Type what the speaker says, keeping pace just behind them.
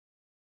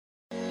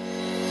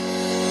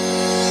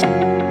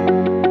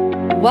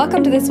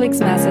Welcome to this week's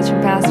message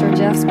from Pastor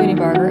Jeff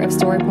Spooneybarger of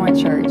Story Point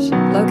Church,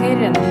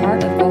 located in the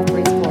heart of Gulf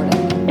Breeze, Florida.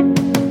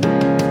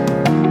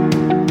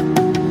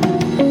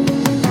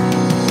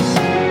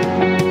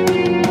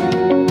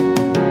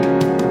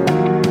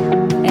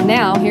 And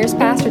now, here's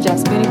Pastor Jeff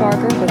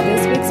Spooneybarger with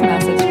this week's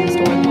message from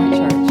Story Point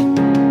Church.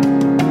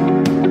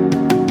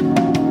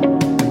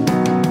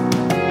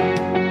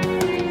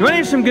 You want to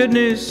hear some good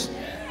news?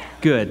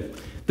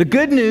 Good. The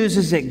good news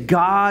is that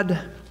God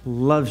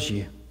loves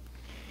you.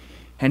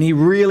 And He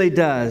really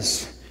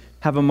does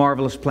have a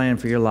marvelous plan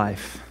for your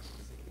life.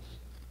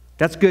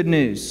 That's good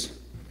news.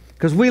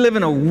 Because we live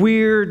in a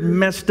weird,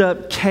 messed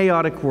up,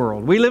 chaotic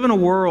world. We live in a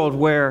world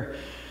where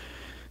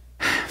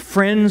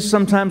friends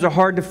sometimes are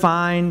hard to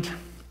find,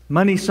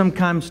 money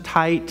sometimes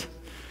tight.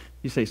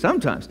 You say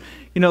sometimes.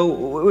 You know,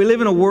 we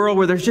live in a world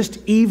where there's just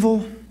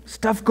evil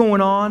stuff going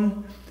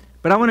on.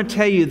 But I want to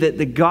tell you that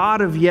the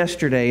God of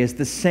yesterday is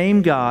the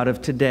same God of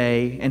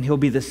today, and He'll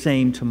be the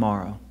same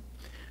tomorrow.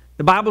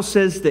 The Bible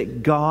says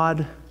that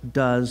God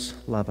does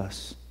love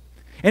us.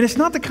 And it's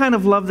not the kind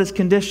of love that's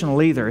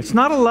conditional either. It's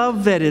not a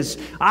love that is,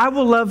 I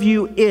will love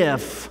you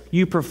if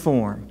you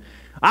perform.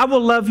 I will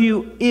love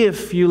you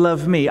if you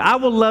love me. I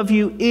will love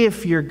you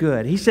if you're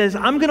good. He says,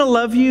 I'm going to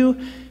love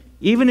you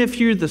even if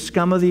you're the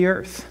scum of the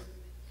earth.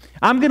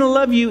 I'm going to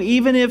love you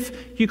even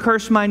if you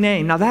curse my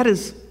name. Now that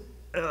is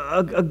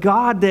a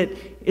God that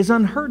is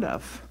unheard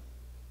of.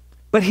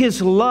 But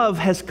His love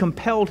has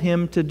compelled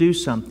Him to do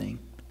something.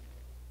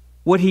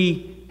 What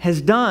He has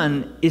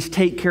done is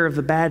take care of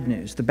the bad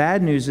news. The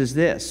bad news is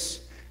this,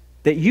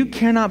 that you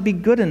cannot be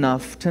good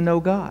enough to know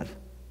God.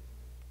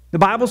 The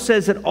Bible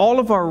says that all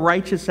of our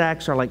righteous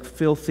acts are like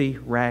filthy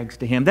rags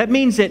to Him. That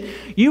means that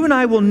you and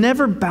I will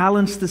never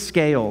balance the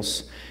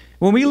scales.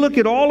 When we look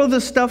at all of the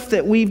stuff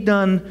that we've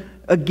done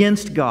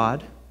against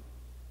God,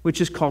 which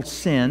is called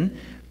sin,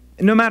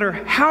 no matter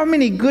how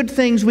many good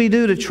things we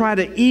do to try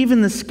to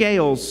even the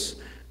scales,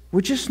 we're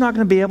just not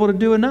going to be able to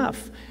do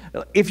enough.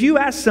 If you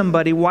ask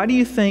somebody, why do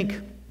you think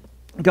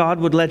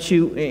God would let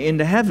you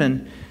into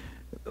heaven?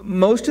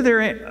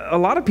 A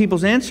lot of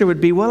people's answer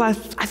would be, well, I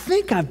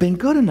think I've been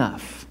good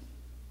enough.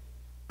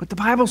 But the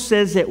Bible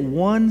says that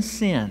one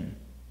sin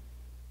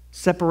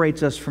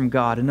separates us from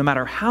God. And no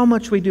matter how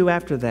much we do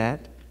after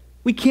that,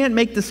 we can't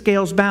make the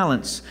scales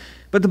balance.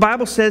 But the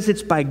Bible says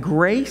it's by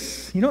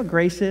grace. You know what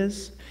grace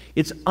is?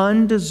 It's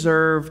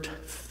undeserved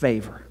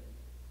favor.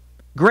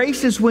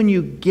 Grace is when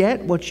you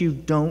get what you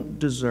don't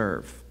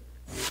deserve.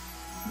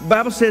 The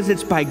Bible says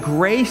it's by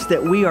grace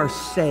that we are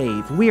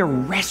saved. We are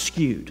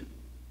rescued.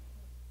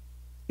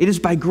 It is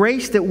by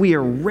grace that we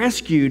are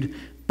rescued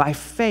by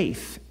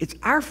faith. It's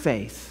our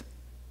faith.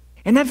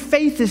 And that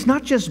faith is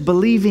not just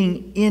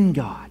believing in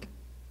God.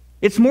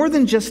 It's more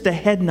than just a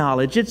head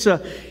knowledge.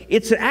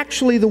 It's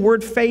actually the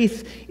word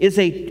faith is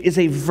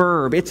a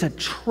verb. It's a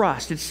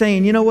trust. It's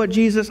saying, you know what,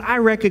 Jesus, I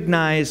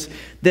recognize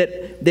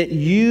that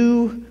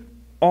you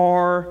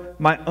are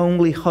my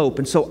only hope,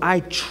 and so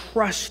I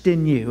trust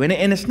in you. And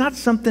it's not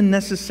something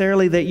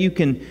necessarily that you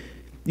can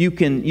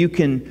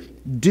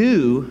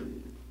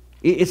do.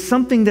 It's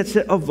something that's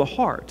of the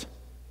heart.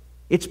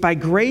 It's by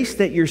grace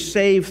that you're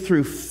saved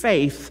through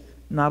faith,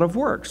 not of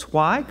works.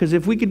 Why? Because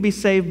if we could be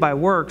saved by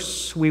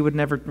works, we would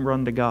never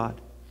run to God.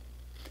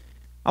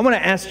 I want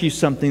to ask you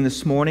something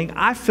this morning.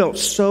 I felt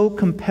so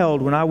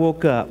compelled when I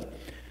woke up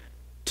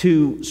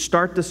to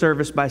start the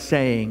service by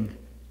saying,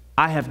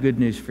 I have good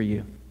news for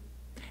you.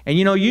 And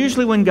you know,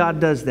 usually when God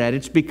does that,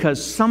 it's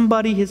because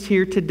somebody is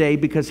here today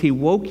because He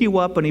woke you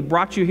up and He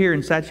brought you here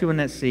and sat you in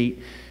that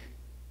seat.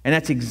 And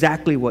that's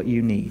exactly what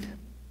you need.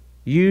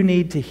 You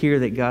need to hear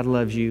that God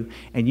loves you,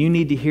 and you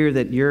need to hear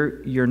that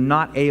you're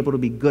not able to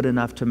be good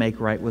enough to make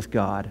right with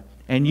God.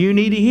 And you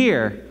need to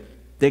hear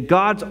that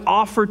God's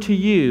offer to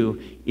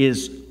you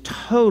is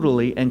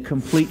totally and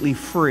completely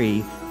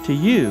free to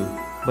you,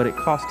 but it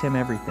cost Him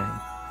everything.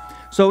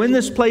 So in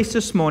this place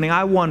this morning,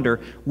 I wonder,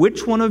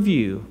 which one of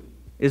you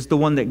is the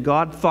one that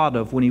God thought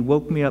of when He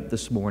woke me up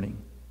this morning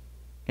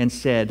and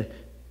said,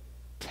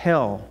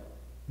 tell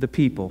the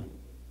people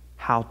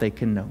how they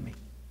can know me?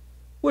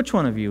 Which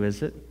one of you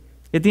is it?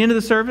 At the end of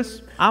the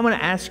service, I'm going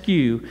to ask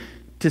you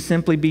to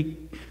simply be,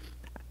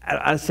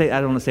 I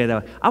don't want to say it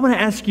that way. I'm going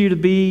to ask you to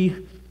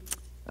be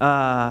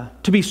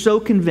so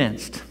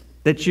convinced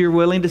that you're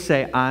willing to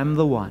say, I'm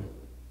the one.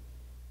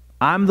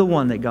 I'm the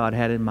one that God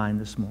had in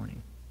mind this morning.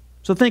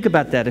 So think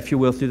about that, if you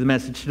will, through the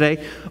message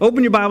today.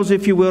 Open your Bibles,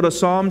 if you will, to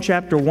Psalm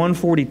chapter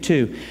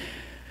 142.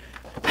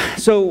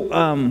 So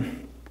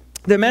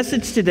the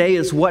message today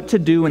is what to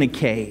do in a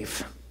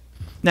cave.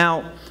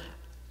 Now,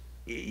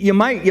 you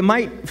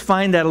might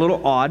find that a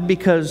little odd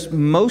because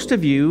most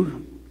of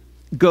you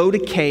go to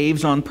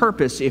caves on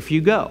purpose if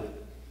you go.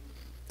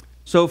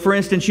 So, for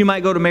instance, you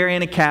might go to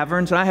Mariana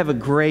Caverns. I have a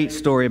great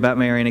story about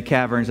Mariana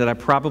Caverns that I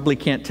probably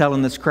can't tell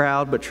in this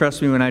crowd, but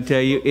trust me when I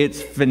tell you,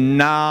 it's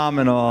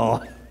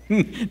phenomenal.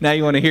 Now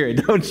you want to hear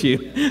it, don't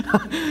you?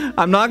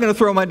 I'm not going to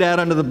throw my dad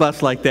under the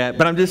bus like that,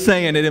 but I'm just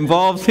saying it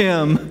involves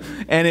him,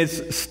 and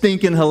it's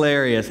stinking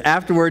hilarious.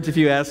 Afterwards, if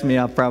you ask me,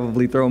 I'll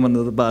probably throw him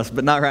under the bus,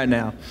 but not right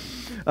now.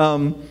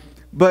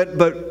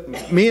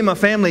 But me and my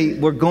family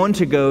were going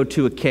to go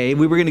to a cave.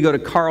 We were going to go to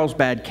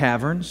Carlsbad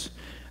Caverns,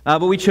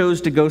 but we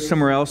chose to go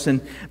somewhere else.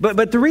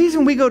 But the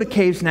reason we go to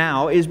caves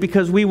now is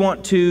because we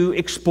want to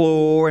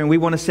explore and we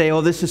want to say,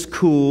 oh, this is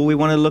cool. We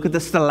want to look at the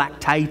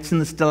stalactites and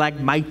the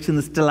stalagmites and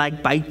the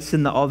stalagmites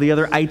and all the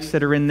other ites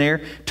that are in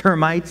there,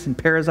 termites and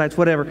parasites,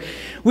 whatever.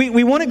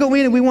 We want to go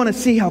in and we want to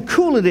see how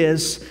cool it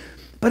is.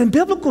 But in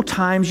biblical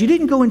times, you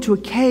didn't go into a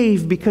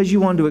cave because you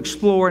wanted to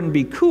explore and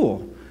be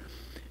cool.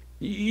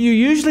 You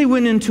usually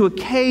went into a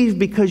cave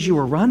because you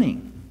were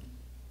running,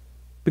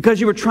 because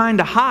you were trying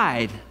to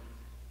hide,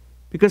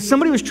 because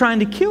somebody was trying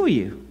to kill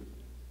you.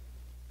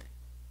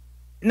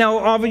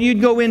 Now,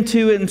 you'd go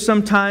into it and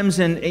sometimes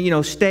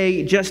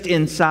stay just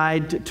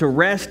inside to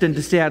rest and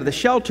to stay out of the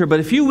shelter. But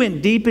if you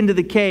went deep into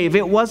the cave,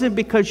 it wasn't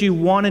because you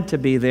wanted to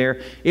be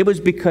there. It was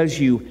because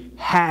you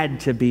had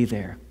to be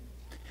there.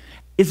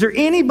 Is there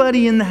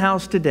anybody in the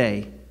house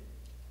today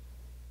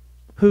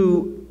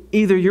who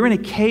either you're in a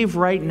cave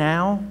right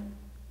now,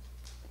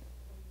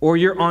 or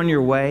you're on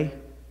your way,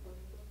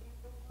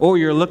 or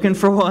you're looking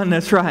for one?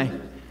 That's right.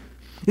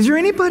 Is there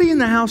anybody in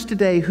the house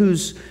today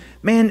who's,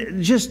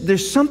 man, just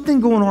there's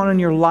something going on in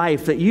your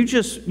life that you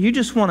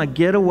just want to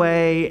get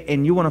away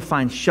and you want to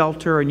find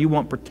shelter and you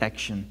want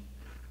protection?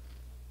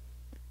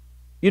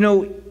 You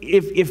know,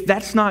 if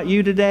that's not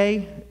you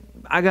today,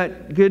 I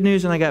got good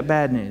news and I got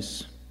bad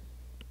news.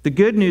 The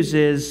good news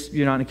is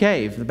you're not in a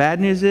cave. The bad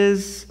news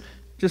is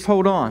just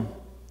hold on,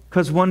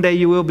 because one day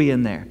you will be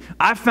in there.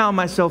 I found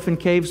myself in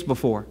caves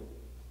before.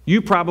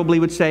 You probably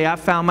would say, I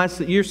found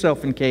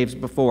yourself in caves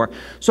before.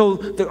 So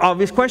the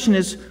obvious question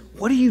is,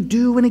 what do you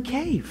do in a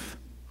cave?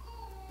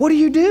 What do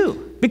you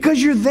do?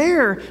 Because you're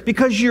there,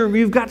 because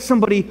you've got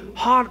somebody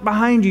hot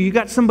behind you. You've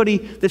got somebody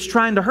that's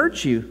trying to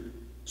hurt you.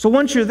 So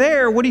once you're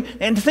there,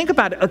 and think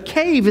about it, a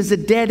cave is a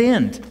dead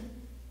end.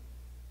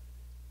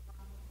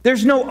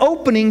 There's no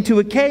opening to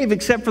a cave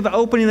except for the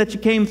opening that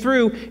you came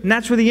through, and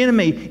that's where the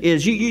enemy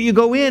is. You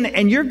go in,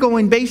 and you're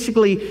going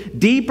basically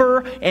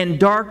deeper and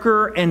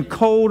darker and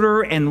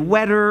colder and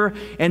wetter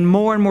and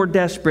more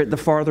desperate the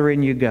farther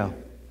in you go.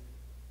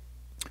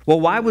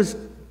 Well, why was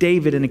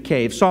David in a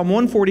cave? Psalm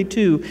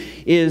 142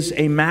 is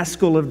a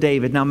maskil of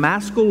David. Now,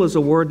 maskil is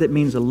a word that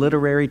means a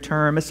literary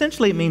term.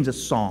 Essentially, it means a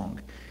song.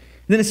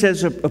 And then it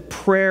says a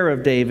prayer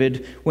of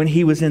David when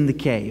he was in the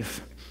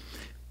cave.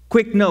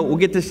 Quick note, we'll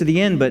get this to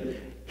the end, but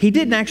he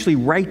didn't actually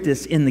write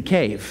this in the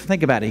cave.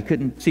 Think about it. He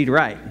couldn't see to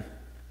write.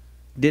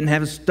 Didn't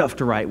have his stuff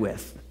to write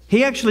with.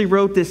 He actually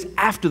wrote this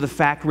after the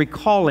fact,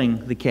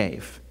 recalling the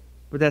cave.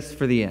 But that's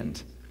for the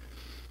end.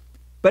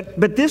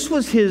 But this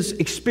was his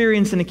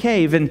experience in a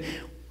cave. And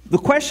the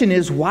question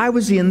is, why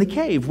was he in the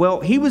cave? Well,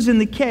 he was in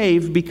the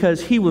cave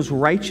because he was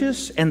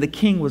righteous and the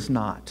king was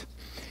not.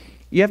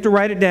 You have to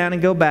write it down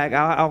and go back.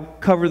 I'll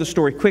cover the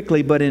story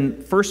quickly. But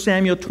in 1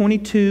 Samuel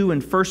 22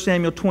 and 1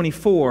 Samuel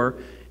 24,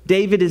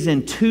 David is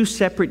in two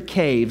separate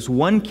caves.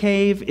 One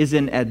cave is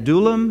in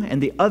Adullam,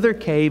 and the other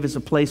cave is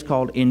a place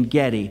called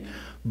En-Gedi.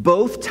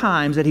 Both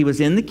times that he was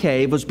in the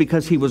cave was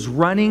because he was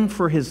running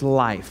for his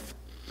life,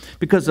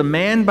 because a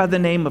man by the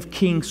name of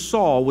King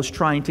Saul was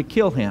trying to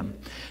kill him.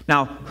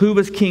 Now, who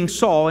was King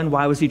Saul and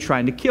why was he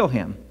trying to kill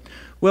him?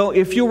 Well,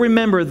 if you'll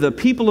remember, the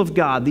people of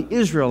God, the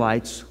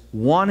Israelites,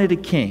 wanted a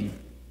king.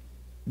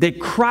 They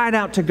cried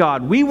out to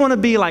God, we want to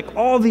be like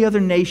all the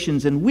other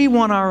nations, and we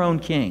want our own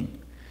king.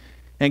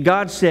 And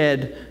God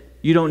said,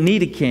 you don't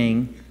need a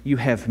king, you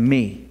have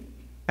me.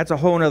 That's a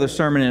whole other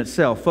sermon in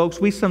itself. Folks,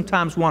 we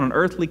sometimes want an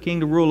earthly king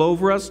to rule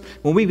over us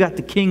when we've got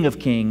the King of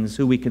Kings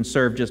who we can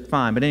serve just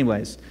fine. But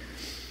anyways,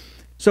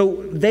 so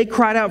they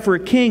cried out for a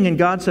king, and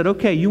God said,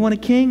 okay, you want a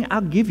king?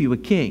 I'll give you a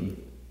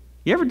king.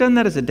 You ever done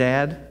that as a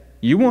dad?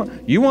 You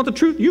want the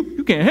truth?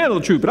 You can't handle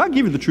the truth, but I'll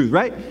give you the truth,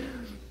 right?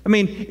 I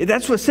mean,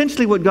 that's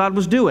essentially what God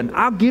was doing.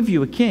 I'll give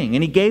you a king.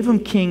 And he gave him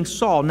King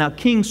Saul. Now,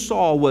 King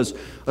Saul was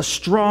a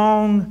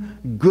strong,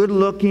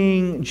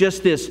 good-looking,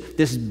 just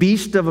this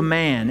beast of a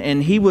man.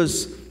 And he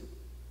was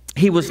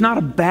not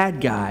a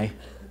bad guy,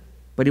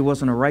 but he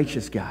wasn't a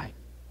righteous guy.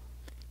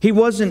 He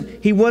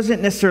wasn't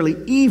necessarily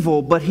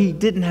evil, but he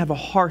didn't have a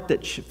heart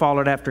that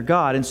followed after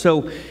God. And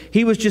so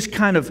he was just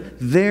kind of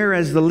there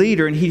as the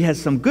leader, and he had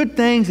some good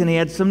things and he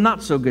had some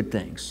not so good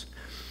things.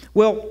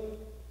 Well,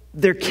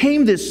 there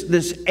came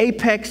this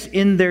apex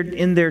in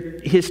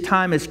his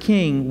time as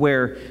king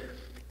where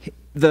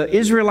the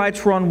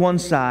Israelites were on one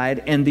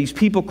side and these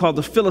people called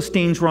the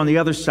Philistines were on the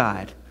other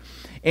side.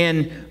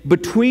 And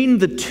between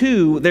the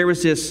two, there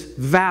was this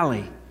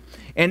valley.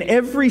 And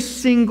every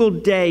single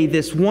day,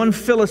 this one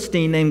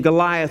Philistine named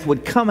Goliath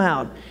would come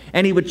out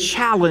and he would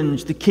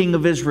challenge the king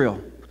of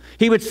Israel.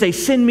 He would say,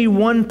 send me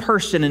one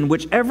person, and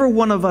whichever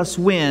one of us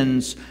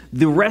wins,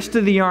 the rest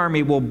of the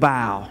army will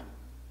bow.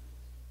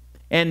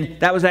 And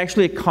that was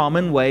actually a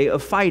common way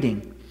of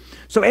fighting.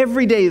 So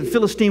every day the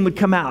Philistine would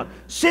come out,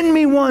 send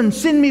me one,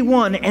 send me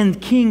one.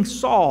 And King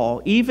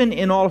Saul, even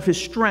in all of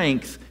his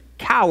strength,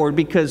 cowered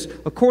because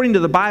according to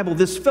the Bible,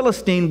 this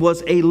Philistine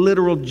was a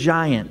literal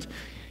giant.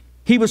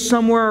 He was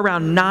somewhere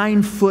around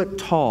 9 foot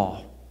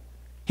tall.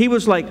 He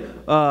was like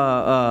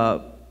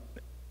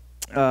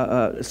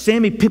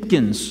Sammy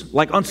Pipkins,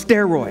 like on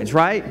steroids,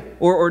 right?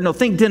 Or no,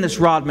 think Dennis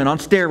Rodman on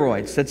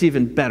steroids. That's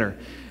even better.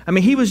 I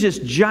mean, he was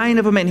just giant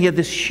of a man. He had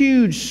this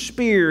huge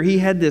spear. He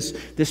had this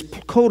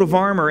coat of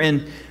armor.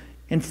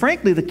 And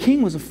frankly, the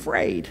king was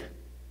afraid.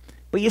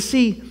 But you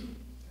see,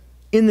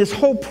 in this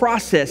whole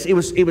process, it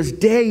was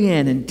day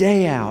in and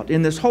day out.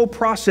 In this whole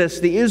process,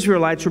 the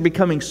Israelites were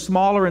becoming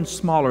smaller and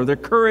smaller. Their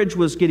courage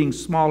was getting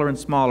smaller and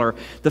smaller.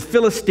 The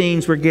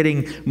Philistines were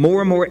getting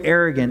more and more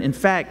arrogant. In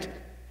fact,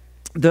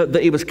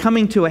 it was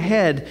coming to a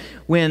head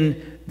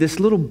when this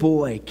little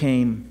boy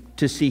came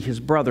to see his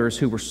brothers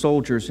who were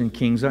soldiers in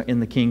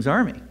the king's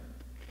army.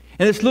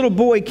 And this little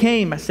boy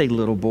came. I say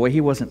little boy.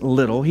 He wasn't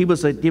little. He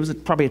was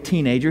probably a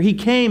teenager. He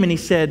came and he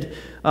said,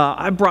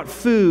 I brought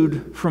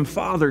food from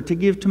Father to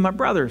give to my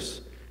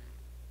brothers.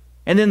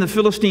 And then the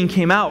Philistine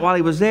came out while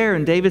he was there,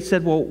 and David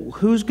said, well,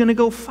 who's going to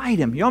go fight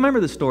him? Y'all remember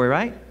the story,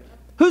 right?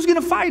 Who's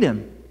going to fight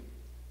him?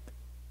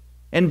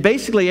 And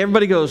basically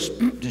everybody goes,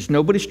 there's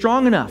nobody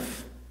strong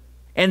enough.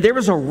 And there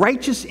was a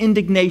righteous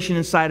indignation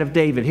inside of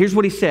David. Here's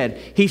what he said.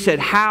 He said,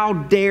 how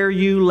dare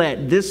you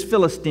let this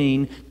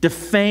Philistine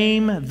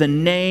defame the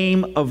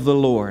name of the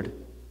Lord?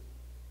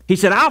 He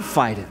said, I'll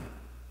fight him.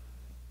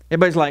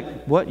 Everybody's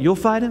like, what, you'll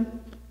fight him?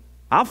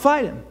 I'll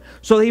fight him.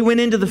 So he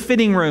went into the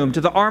fitting room, to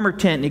the armor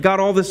tent, and he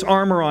got all this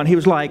armor on. He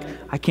was like,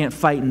 I can't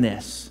fight in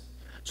this.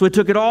 So he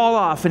took it all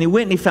off, and he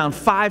went and he found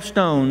 5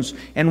 stones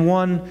and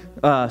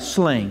 1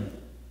 sling.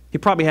 He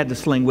probably had the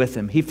sling with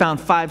him. He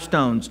found 5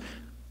 stones.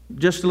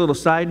 Just a little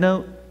side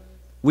note,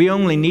 we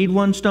only need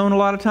 1 stone a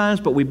lot of times,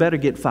 but we better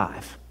get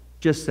 5.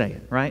 Just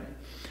saying, right?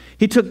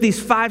 He took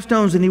these 5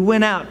 stones and he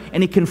went out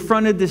and he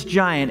confronted this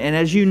giant. And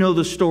as you know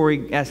the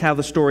story, as how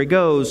the story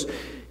goes,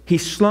 he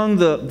slung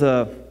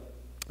the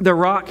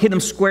rock, hit him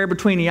square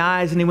between the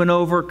eyes, and he went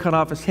over, cut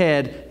off his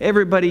head.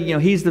 Everybody,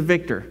 he's the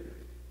victor.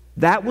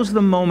 That was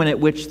the moment at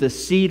which the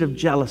seed of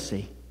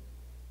jealousy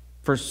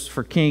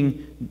for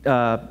King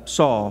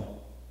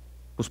Saul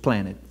was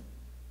planted.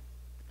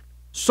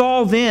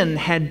 Saul then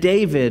had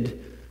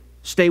David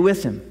stay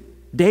with him.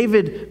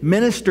 David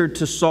ministered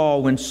to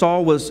Saul when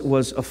Saul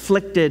was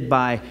afflicted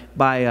by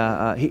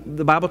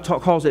the Bible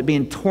calls it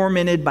being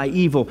tormented by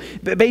evil.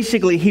 But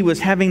basically, he was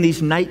having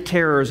these night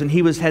terrors, and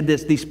he had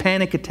these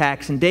panic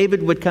attacks. And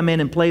David would come in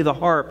and play the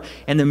harp,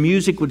 and the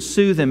music would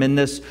soothe him. And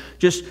this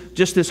just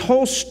this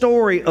whole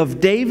story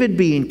of David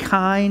being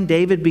kind,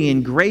 David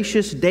being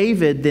gracious.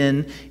 David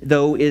then,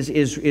 though,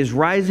 is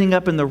rising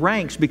up in the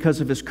ranks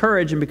because of his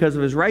courage and because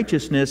of his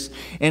righteousness.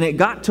 And it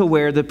got to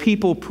where the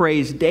people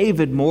praised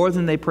David more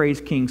than they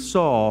praised King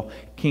Saul.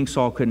 King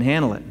Saul couldn't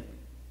handle it.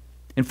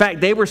 In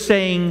fact, they were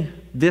saying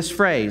this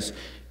phrase,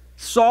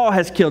 Saul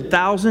has killed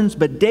thousands,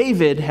 but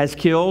David has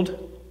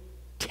killed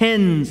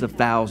tens of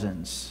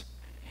thousands.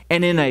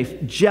 And in a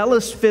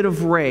jealous fit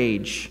of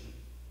rage,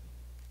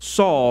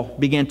 Saul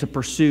began to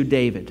pursue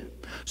David.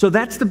 So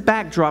that's the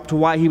backdrop to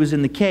why he was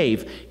in the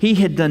cave. He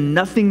had done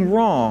nothing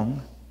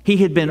wrong. He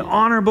had been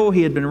honorable,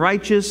 he had been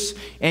righteous,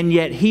 and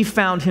yet he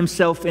found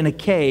himself in a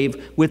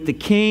cave with the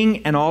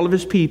king and all of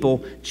his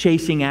people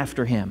chasing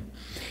after him.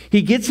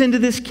 He gets into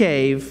this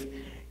cave,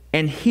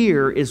 and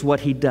here is what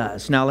he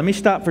does. Now, let me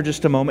stop for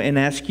just a moment and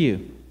ask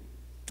you,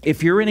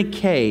 if you're in a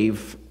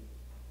cave,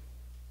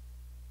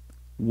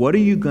 what are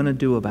you going to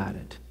do about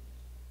it?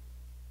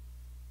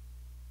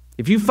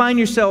 If you find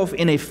yourself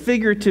in a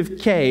figurative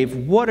cave,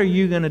 what are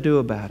you going to do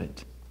about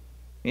it?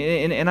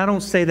 And I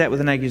don't say that with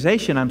an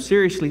accusation. I'm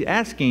seriously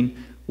asking,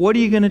 what are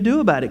you going to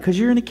do about it? Because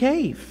you're in a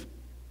cave.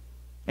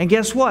 And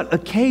guess what? A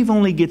cave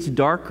only gets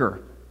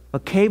darker. A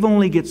cave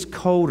only gets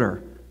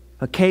colder.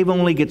 A cave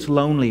only gets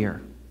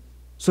lonelier.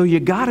 So you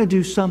got to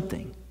do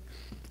something.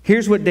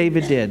 Here's what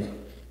David did.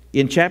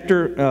 In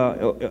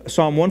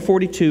Psalm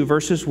 142,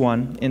 verses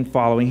 1 and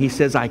following, he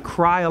says, I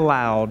cry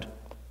aloud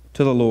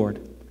to the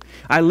Lord.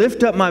 I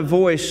lift up my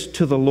voice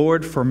to the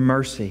Lord for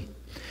mercy.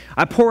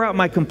 I pour out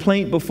my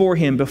complaint before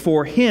Him.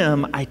 Before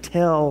Him, I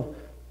tell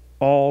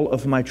all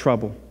of my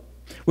trouble.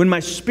 When my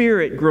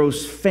spirit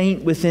grows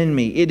faint within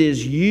me, it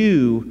is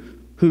you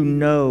who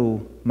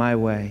know my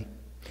way.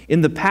 In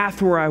the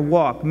path where I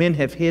walk, men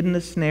have hidden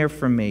a snare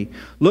from me.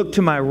 Look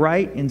to my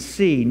right and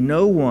see,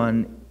 no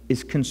one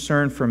is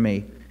concerned for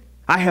me.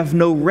 I have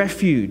no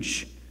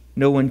refuge.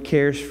 No one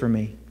cares for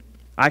me.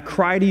 I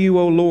cry to you,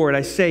 O Lord.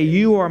 I say,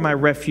 you are my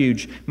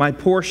refuge, my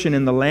portion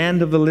in the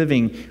land of the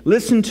living.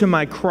 Listen to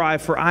my cry,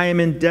 for I am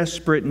in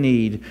desperate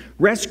need.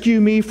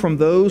 Rescue me from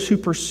those who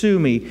pursue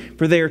me,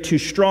 for they are too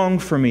strong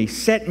for me.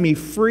 Set me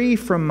free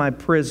from my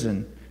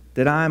prison,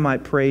 that I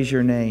might praise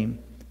your name.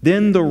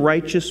 Then the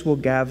righteous will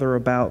gather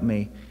about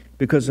me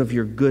because of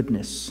your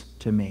goodness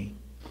to me.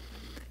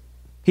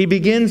 He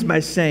begins by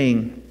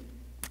saying,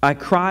 I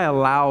cry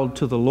aloud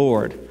to the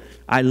Lord.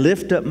 I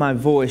lift up my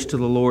voice to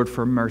the Lord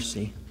for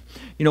mercy.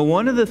 You know,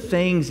 one of the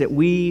things that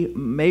we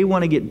may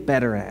want to get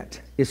better at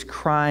is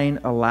crying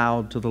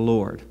aloud to the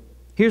Lord.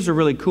 Here's a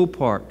really cool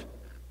part.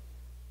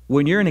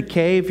 When you're in a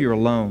cave, you're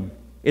alone.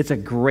 It's a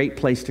great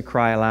place to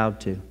cry aloud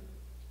to.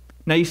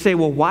 Now you say,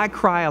 well, why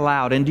cry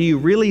aloud? And do you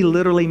really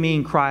literally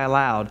mean cry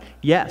aloud?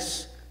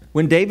 Yes.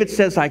 When David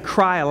says, I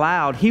cry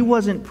aloud, he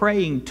wasn't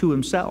praying to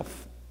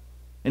himself.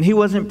 And he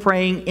wasn't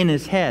praying in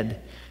his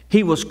head.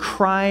 He was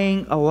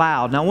crying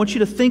aloud. Now I want you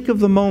to think of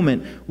the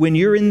moment when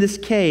you're in this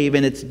cave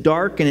and it's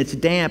dark and it's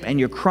damp and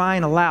you're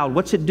crying aloud.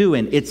 What's it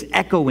doing? It's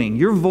echoing.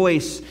 Your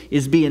voice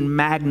is being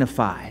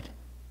magnified.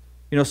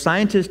 You know, there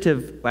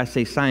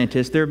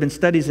have been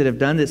studies that have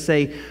done that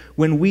say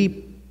when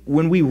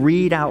we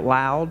read out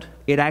loud,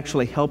 it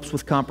actually helps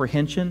with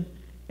comprehension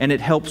and it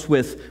helps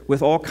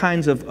with all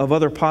kinds of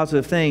other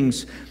positive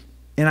things.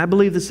 And I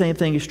believe the same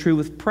thing is true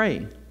with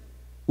praying.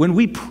 When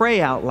we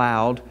pray out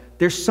loud,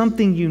 there's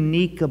something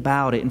unique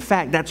about it. In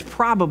fact, that's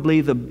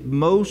probably the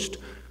most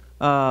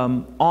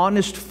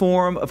honest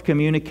form of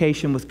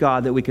communication with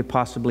God that we could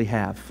possibly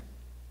have.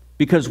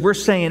 Because we're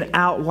saying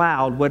out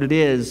loud what it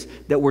is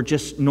that we're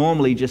just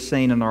normally just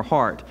saying in our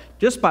heart.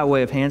 Just by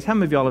way of hands, how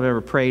many of y'all have ever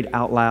prayed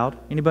out loud?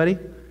 Anybody?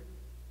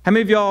 How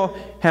many of y'all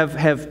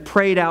have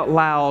prayed out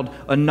loud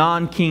a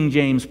non-King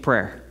James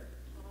prayer?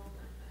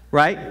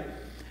 Right?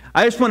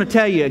 I just want to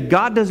tell you,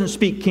 God doesn't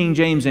speak King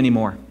James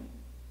anymore.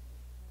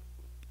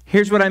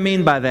 Here's what I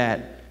mean by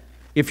that.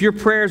 If your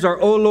prayers are,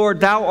 O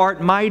Lord, thou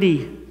art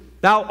mighty,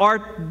 thou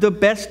art the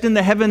best in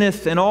the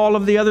heaveneth and all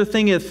of the other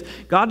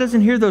thingeth, God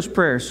doesn't hear those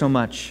prayers so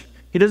much.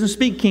 He doesn't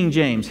speak King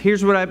James.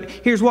 Here's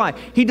why.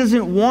 He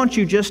doesn't want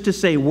you just to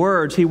say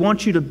words. He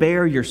wants you to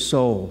bare your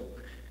soul.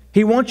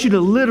 He wants you to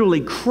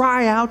literally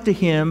cry out to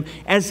Him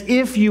as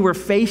if you were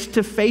face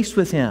to face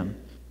with Him.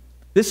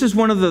 This is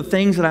one of the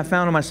things that I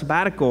found in my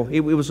sabbatical. It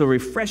was a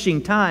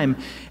refreshing time.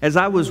 As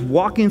I was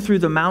walking through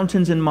the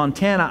mountains in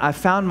Montana, I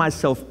found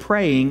myself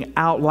praying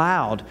out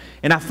loud.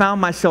 And I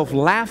found myself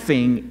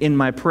laughing in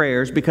my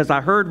prayers because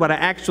I heard what I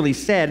actually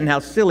said and how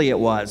silly it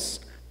was.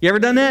 You ever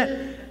done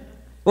that?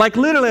 Like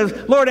literally,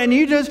 Lord, and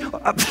you just,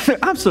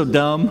 I'm so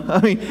dumb. I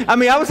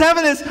mean, I was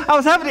having,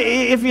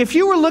 if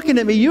you were looking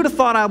at me, you'd have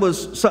thought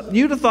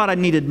I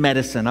needed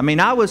medicine. I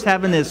mean, I was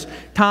having this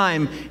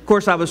time. Of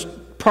course, I was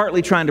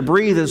partly trying to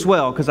breathe as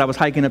well because I was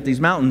hiking up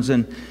these mountains,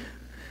 and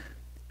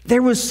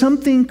there was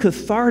something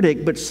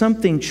cathartic but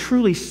something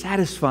truly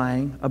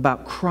satisfying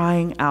about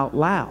crying out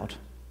loud.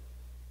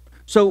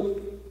 So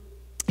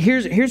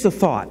here's the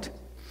thought.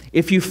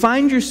 If you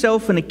find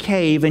yourself in a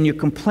cave and you're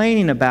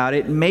complaining about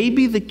it,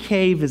 maybe the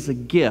cave is a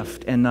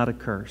gift and not a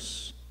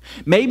curse.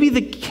 Maybe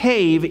the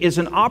cave is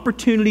an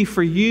opportunity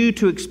for you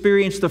to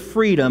experience the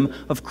freedom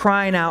of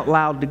crying out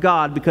loud to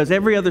God because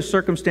every other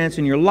circumstance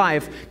in your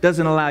life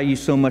doesn't allow you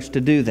so much to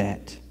do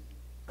that.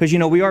 Because, you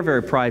know, we are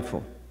very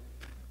prideful.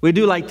 We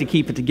do like to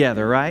keep it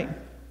together, right?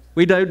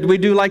 We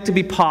do like to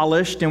be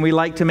polished, and we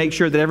like to make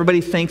sure that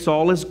everybody thinks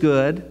all is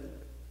good.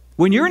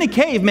 When you're in a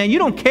cave, man, you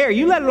don't care.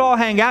 You let it all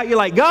hang out. You're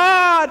like,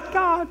 God,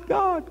 God,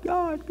 God,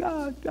 God,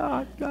 God,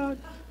 God, God.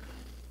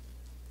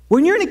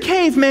 When you're in a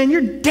cave, man,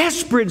 you're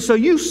desperate, so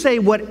you say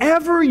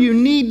whatever you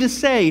need to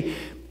say.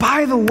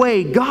 By the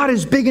way, God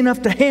is big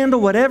enough to handle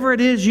whatever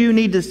it is you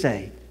need to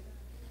say.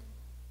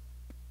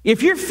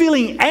 If you're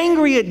feeling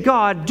angry at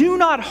God, do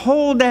not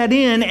hold that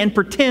in and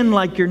pretend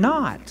like you're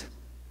not.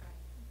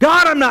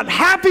 God, I'm not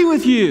happy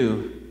with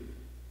you.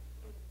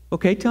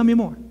 Okay, tell me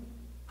more.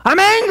 I'm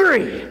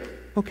angry.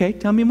 Okay,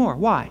 tell me more.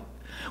 Why?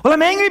 Well,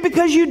 I'm angry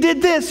because you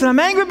did this, and I'm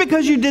angry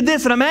because you did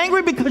this, and I'm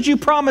angry because you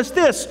promised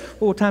this.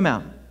 Oh, time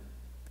out.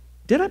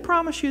 Did I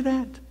promise you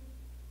that?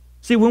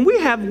 See, when we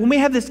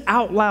have this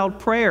out loud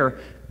prayer,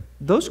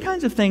 those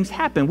kinds of things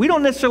happen. We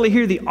don't necessarily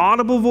hear the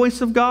audible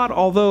voice of God,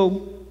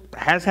 although it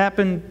has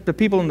happened to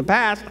people in the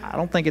past. I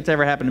don't think it's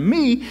ever happened to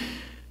me.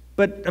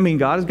 But, I mean,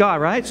 God is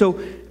God, right?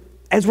 So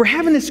as we're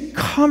having this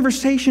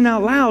conversation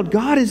out loud,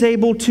 God is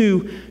able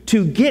to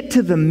get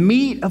to the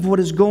meat of what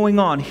is going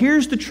on.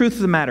 Here's the truth of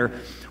the matter.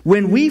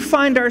 When we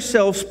find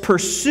ourselves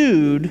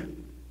pursued,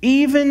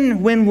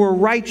 even when we're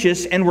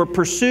righteous and we're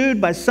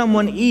pursued by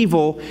someone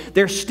evil,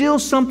 there's still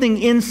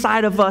something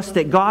inside of us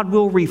that God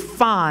will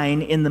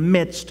refine in the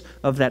midst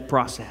of that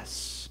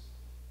process.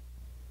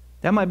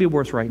 That might be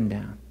worth writing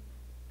down.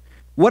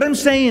 What I'm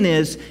saying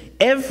is,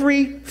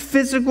 every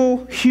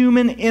physical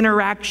human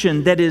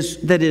interaction that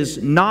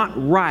is not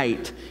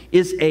right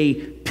is a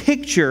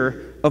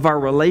picture of our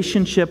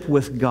relationship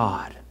with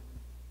God.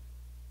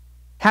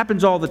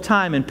 Happens all the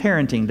time in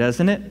parenting,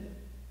 doesn't it?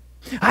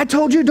 I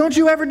told you, don't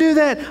you ever do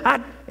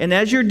that. And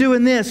as you're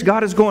doing this,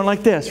 God is going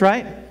like this,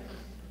 right?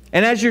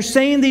 And as you're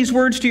saying these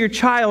words to your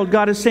child,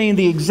 God is saying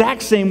the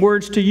exact same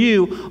words to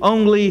you,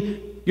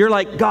 only you're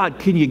like, God,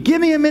 can you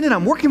give me a minute?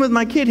 I'm working with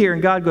my kid here.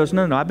 And God goes,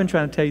 no, I've been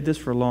trying to tell you this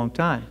for a long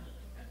time.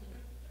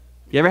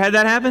 You ever had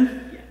that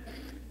happen?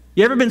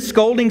 You ever been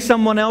scolding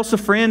someone else, a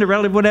friend, a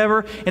relative,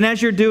 whatever, and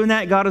as you're doing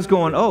that, God is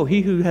going, oh,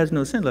 he who has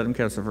no sin, let him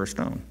cast the first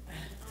stone.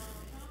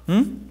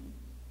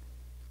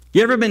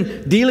 You ever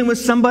been dealing with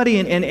somebody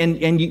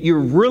and you're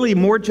really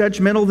more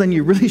judgmental than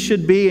you really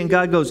should be, and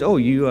God goes, oh,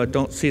 you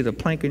don't see the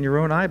plank in your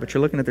own eye, but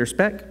you're looking at their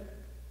speck,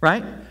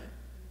 right?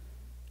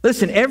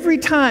 Listen, every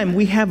time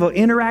we have an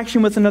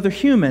interaction with another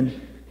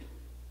human,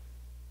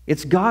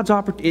 it's God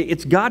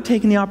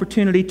taking the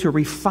opportunity to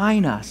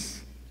refine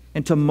us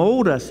and to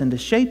mold us and to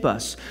shape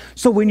us.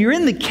 So when you're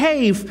in the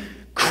cave,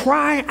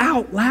 cry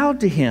out loud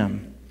to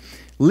Him.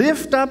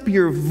 Lift up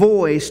your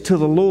voice to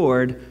the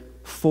Lord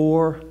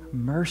for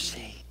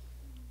mercy.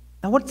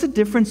 Now, what's the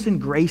difference in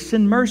grace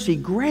and mercy?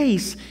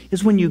 Grace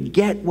is when you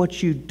get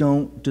what you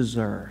don't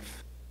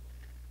deserve.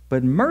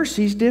 But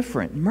mercy's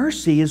different.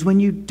 Mercy is when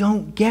you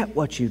don't get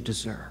what you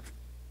deserve.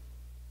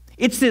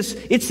 It's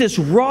this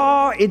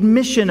raw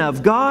admission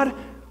of, God,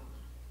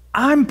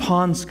 I'm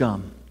pond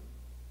scum.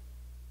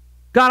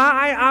 God,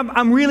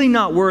 I'm really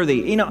not worthy.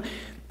 You know,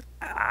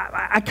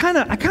 I kind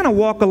of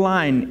walk a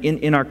line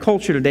in our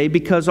culture today,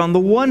 because on the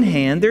one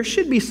hand, there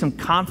should be some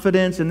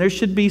confidence and there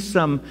should be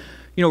some,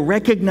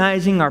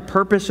 recognizing our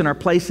purpose and our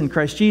place in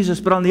Christ Jesus.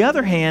 But on the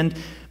other hand,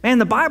 man,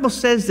 the Bible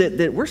says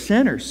that we're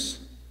sinners.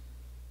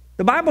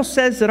 The Bible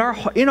says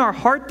that in our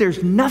heart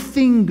there's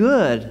nothing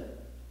good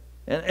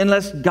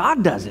unless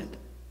God does it.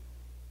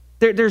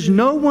 There's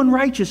no one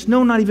righteous,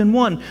 no, not even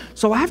one.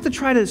 So I have to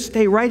try to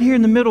stay right here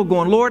in the middle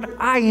going, Lord,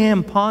 I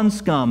am pond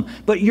scum,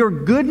 but your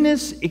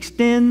goodness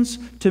extends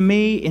to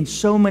me in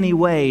so many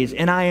ways,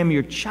 and I am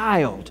your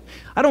child.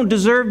 I don't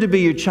deserve to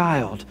be your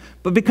child,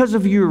 but because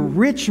of your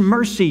rich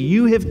mercy,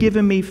 you have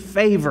given me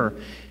favor.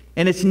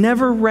 And it's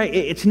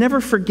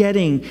never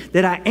forgetting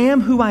that I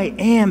am who I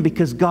am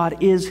because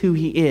God is who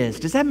He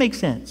is. Does that make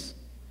sense?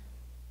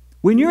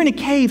 When you're in a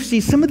cave, see,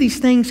 some of these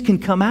things can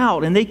come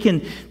out and they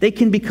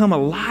can become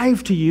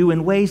alive to you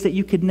in ways that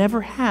you could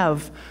never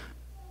have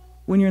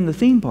when you're in the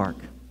theme park.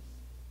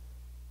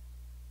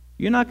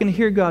 You're not going to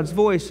hear God's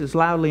voice as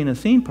loudly in a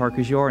theme park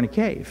as you are in a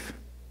cave,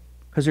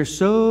 because there's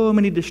so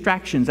many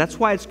distractions. That's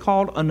why it's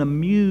called an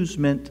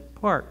amusement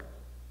park.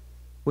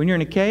 When you're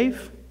in a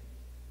cave,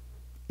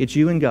 it's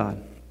you and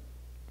God.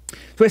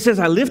 So it says,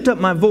 I lift up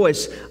my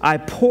voice, I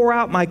pour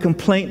out my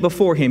complaint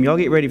before Him. Y'all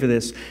get ready for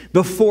this.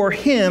 Before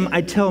Him,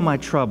 I tell my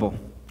trouble.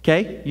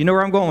 Okay? You know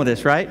where I'm going with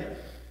this, right?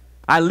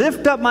 I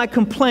lift up my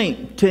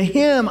complaint. To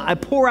Him, I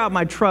pour out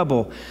my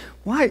trouble.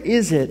 Why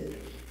is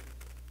it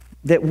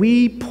that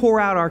we pour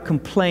out our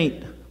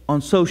complaint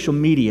on social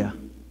media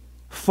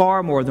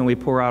far more than we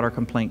pour out our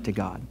complaint to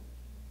God?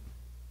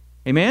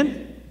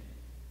 Amen?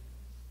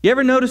 You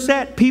ever notice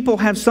that? People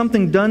have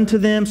something done to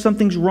them,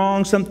 something's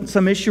wrong,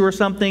 some issue or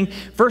something.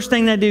 First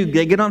thing they do,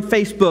 they get on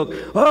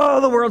Facebook.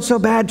 Oh, the world's so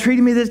bad,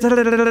 treating me this, da,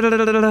 da, da, da,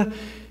 da, da, da.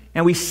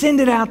 And we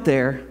send it out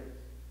there.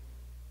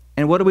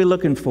 And what are we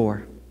looking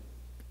for?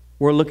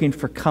 We're looking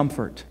for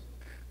comfort.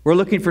 We're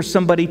looking for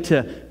somebody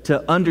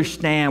to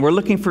understand. We're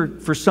looking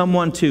for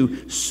someone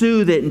to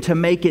soothe it and to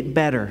make it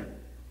better.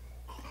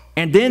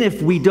 And then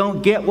if we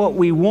don't get what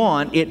we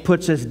want, it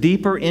puts us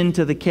deeper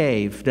into the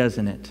cave,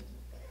 doesn't it?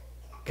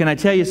 Can I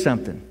tell you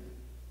something?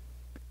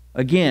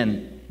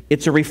 Again,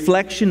 it's a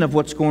reflection of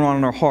what's going on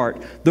in our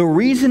heart. The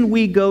reason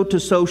we go to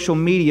social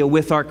media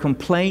with our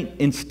complaint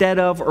instead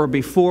of or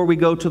before we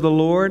go to the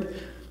Lord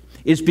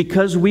is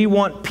because we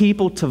want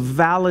people to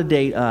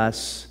validate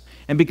us,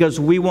 and because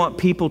we want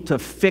people to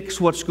fix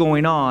what's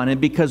going on,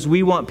 and because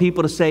we want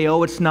people to say,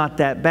 oh, it's not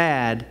that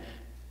bad,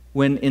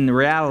 when in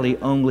reality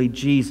only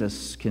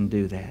Jesus can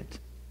do that.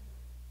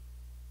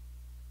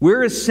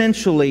 We're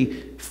essentially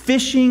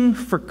fishing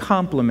for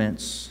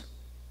compliments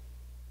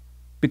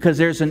because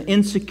there's an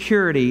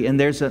insecurity and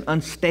there's an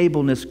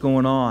unstableness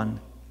going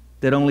on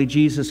that only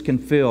Jesus can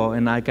fill.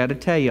 And I got to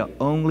tell you,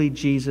 only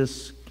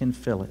Jesus can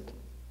fill it.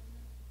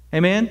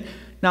 Amen?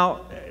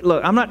 Now,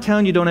 look, I'm not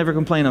telling you don't ever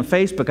complain on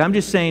Facebook. I'm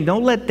just saying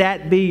don't let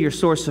that be your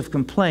source of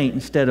complaint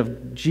instead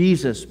of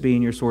Jesus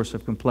being your source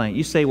of complaint.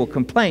 You say, well,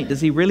 complaint, does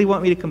He really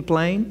want me to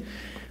complain?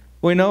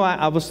 Well, you know,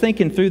 I was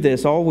thinking through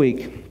this all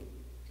week,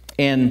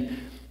 and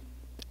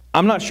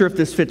I'm not sure if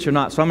this fits or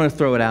not, so I'm going to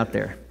throw it out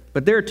there.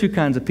 But there are two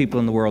kinds of people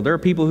in the world. There are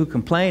people who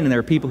complain and there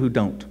are people who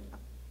don't.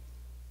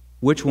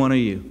 Which one are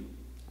you?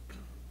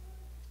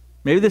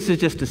 Maybe this is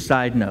just a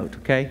side note,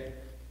 okay?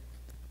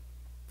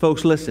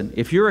 Folks, listen.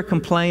 If you're a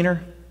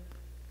complainer,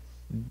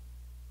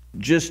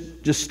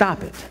 just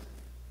stop it.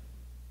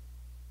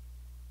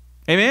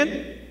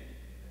 Amen?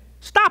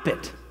 Stop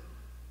it.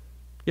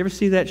 You ever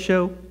see that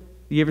show?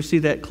 You ever see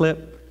that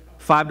clip?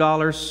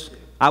 $5.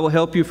 I will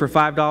help you for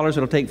 $5.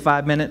 It'll take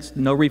 5 minutes.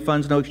 No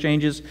refunds, no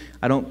exchanges.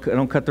 I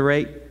don't cut the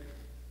rate.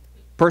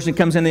 Person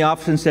comes in the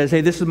office and says, hey,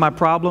 this is my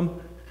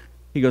problem.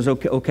 He goes,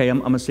 okay,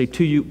 I'm going to say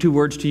two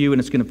words to you, and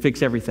it's going to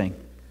fix everything.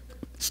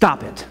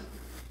 Stop it.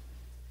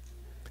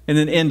 And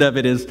then the end of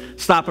it is,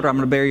 stop it or I'm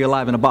going to bury you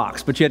alive in a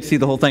box. But you have to see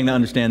the whole thing to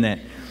understand that.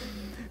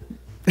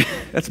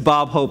 That's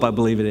Bob Hope, I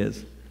believe it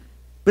is.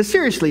 But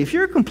seriously, if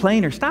you're a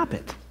complainer, stop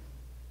it.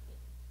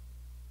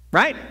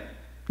 Right?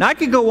 Now, I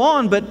could go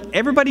on, but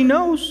everybody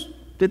knows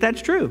that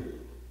that's true.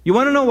 You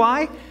want to know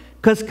why?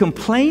 Because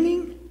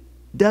complaining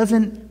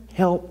doesn't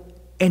help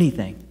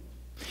anything.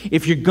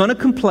 If you're going to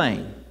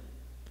complain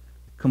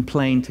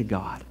to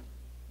God.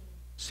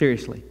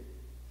 Seriously.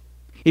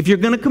 If you're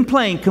going to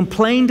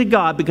complain to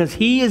God, because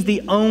He is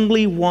the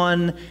only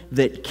one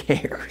that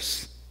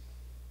cares.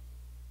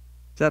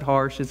 Is that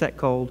harsh? Is that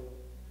cold?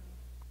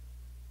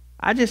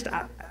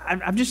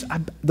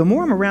 The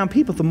more I'm around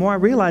people, the more I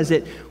realize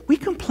that we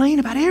complain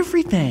about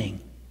everything.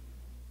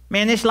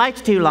 Man, this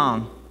light's too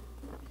long.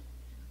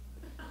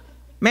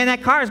 Man,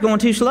 that car is going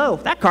too slow.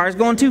 That car is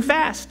going too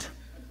fast.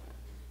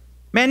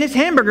 Man, this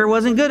hamburger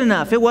wasn't good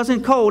enough. It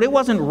wasn't cold. It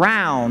wasn't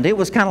round. It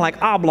was kind of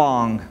like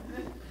oblong.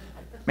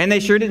 Man, they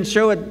sure didn't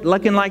show it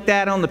looking like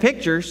that on the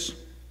pictures.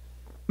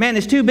 Man,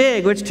 it's too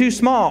big or it's too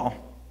small.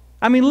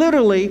 I mean,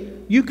 literally,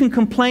 you can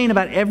complain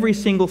about every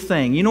single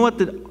thing. You know what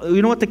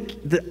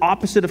the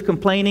opposite of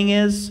complaining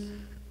is?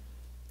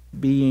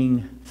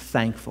 Being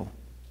thankful.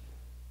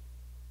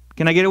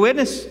 Can I get a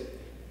witness? A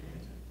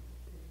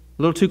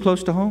little too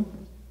close to home?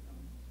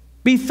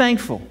 Be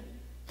thankful.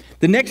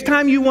 The next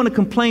time you want to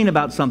complain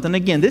about something,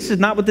 again, this is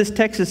not what this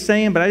text is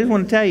saying, but I just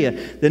want to tell you,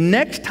 the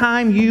next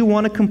time you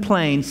want to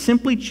complain,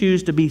 simply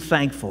choose to be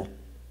thankful.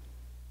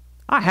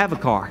 I have a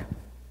car.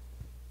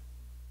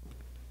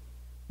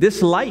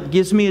 This light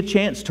gives me a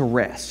chance to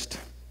rest.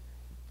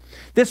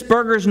 This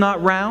burger's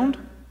not round,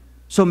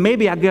 so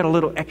maybe I get a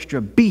little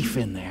extra beef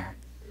in there.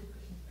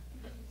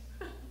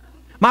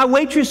 My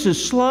waitress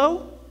is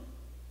slow,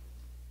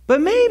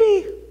 but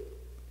maybe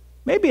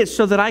it's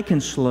so that I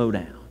can slow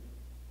down.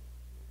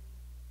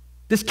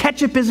 This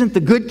ketchup isn't the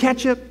good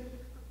ketchup,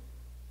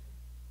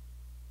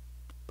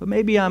 but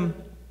maybe I'm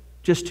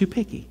just too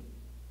picky.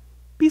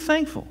 Be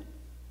thankful.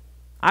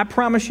 I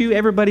promise you,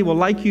 everybody will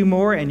like you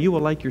more and you will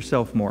like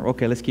yourself more.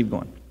 Okay, let's keep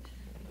going.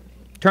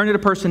 Turn to the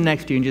person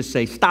next to you and just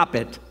say, stop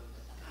it.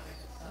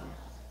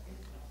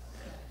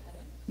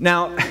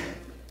 Now,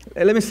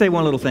 let me say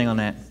one little thing on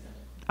that.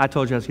 I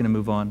told you I was going to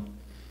move on.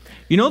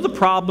 You know the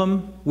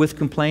problem with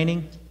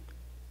complaining?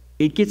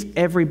 It gets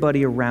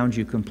everybody around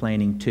you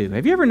complaining too.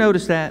 Have you ever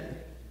noticed that?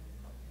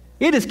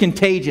 It is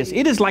contagious.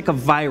 It is like a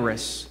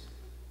virus.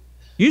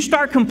 You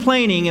start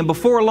complaining, and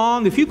before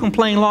long, if you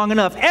complain long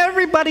enough,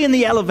 everybody in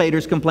the elevator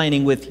is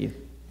complaining with you.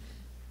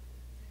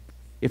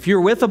 If you're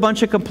with a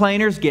bunch of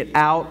complainers, get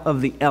out of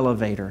the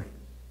elevator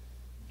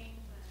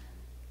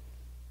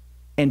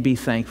and be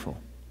thankful.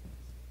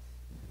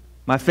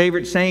 My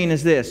favorite saying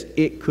is this: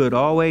 it could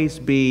always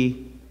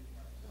be,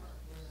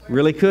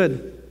 really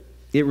could.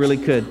 It really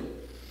could.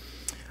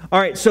 All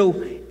right,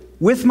 so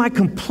with my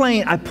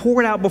complaint, I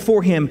pour it out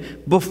before Him.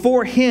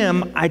 Before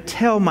Him, I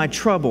tell my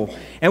trouble.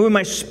 And when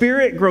my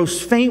spirit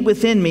grows faint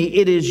within me,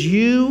 it is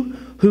you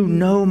who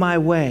know my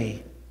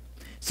way.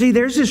 See,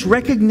 there's this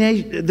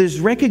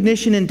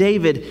recognition in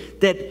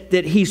David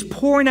that he's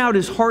pouring out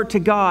his heart to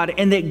God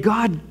and that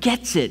God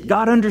gets it.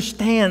 God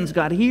understands.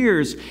 God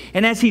hears.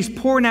 And as he's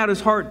pouring out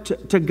his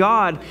heart to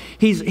God,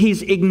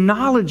 he's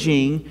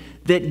acknowledging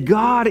that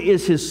God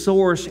is his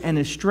source and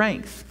his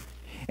strength.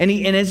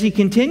 And as he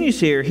continues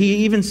here,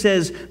 he even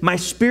says, my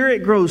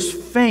spirit grows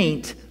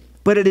faint,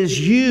 but it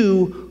is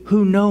you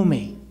who know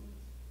me.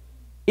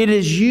 It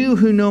is you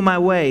who know my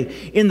way.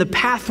 In the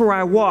path where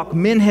I walk,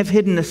 men have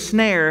hidden a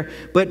snare,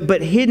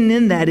 but hidden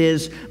in that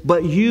is,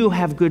 but you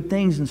have good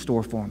things in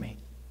store for me.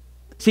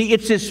 See,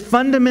 it's this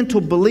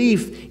fundamental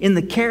belief in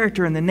the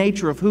character and the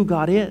nature of who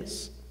God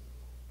is.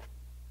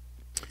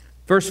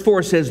 Verse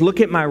 4 says, look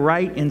at my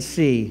right and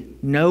see.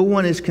 No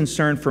one is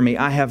concerned for me.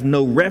 I have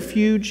no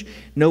refuge.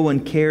 No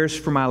one cares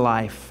for my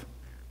life.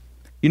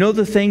 You know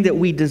the thing that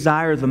we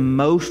desire the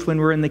most when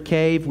we're in the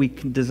cave? We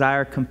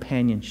desire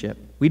companionship.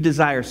 We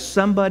desire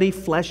somebody,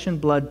 flesh and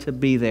blood, to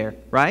be there,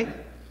 right?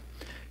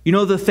 You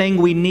know the thing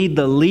we need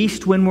the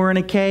least when we're in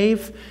a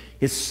cave?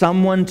 Is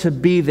someone to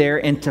be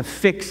there and to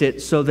fix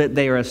it so that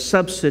they are a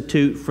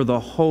substitute for the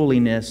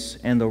holiness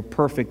and the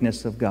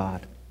perfectness of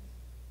God.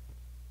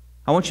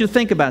 I want you to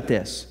think about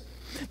this.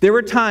 There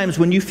are times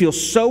when you feel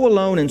so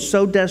alone and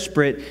so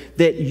desperate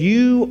that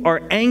you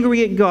are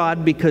angry at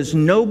God because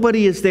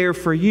nobody is there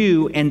for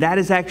you, and that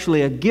is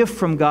actually a gift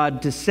from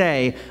God to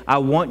say, I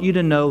want you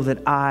to know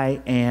that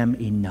I am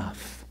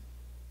enough.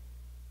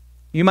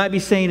 You might be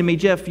saying to me,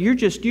 Jeff, you're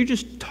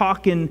just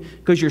talking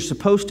because you're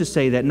supposed to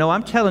say that. No,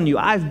 I'm telling you,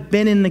 I've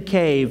been in the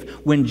cave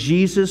when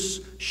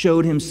Jesus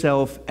showed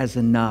himself as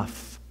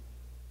enough.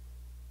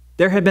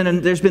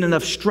 There's been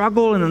enough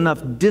struggle and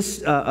enough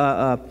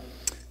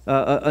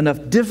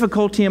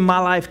difficulty in my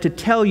life to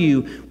tell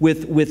you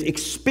with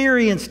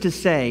experience to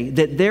say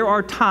that there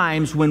are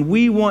times when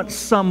we want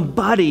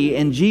somebody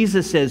and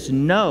Jesus says,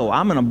 no,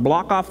 I'm going to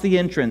block off the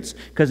entrance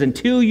because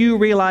until you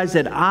realize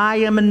that I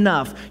am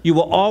enough, you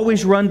will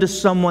always run to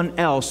someone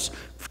else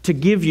to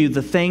give you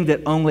the thing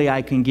that only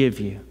I can give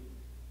you.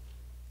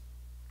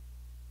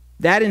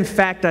 That, in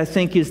fact, I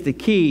think is the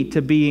key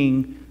to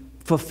being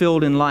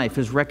fulfilled in life,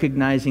 is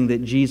recognizing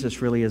that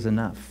Jesus really is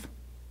enough.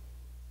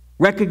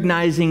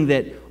 Recognizing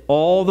that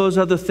all those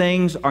other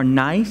things are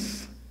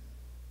nice,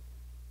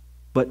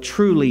 but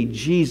truly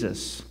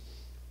Jesus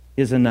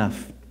is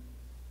enough.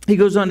 He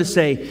goes on to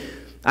say,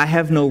 I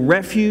have no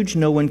refuge,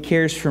 no one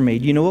cares for me.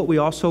 Do you know what we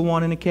also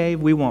want in a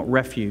cave? We want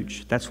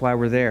refuge. That's why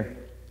we're there.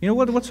 You know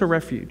what's a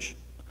refuge?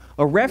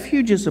 A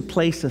refuge is a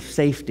place of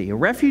safety. A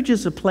refuge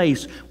is a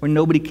place where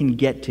nobody can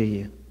get to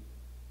you.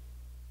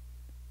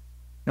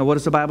 Now, what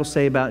does the Bible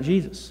say about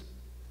Jesus?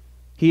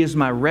 He is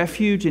my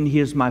refuge and He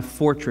is my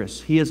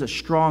fortress. He is a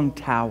strong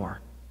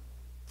tower.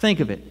 Think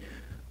of it.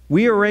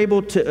 We are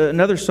able to,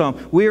 another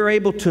psalm, we are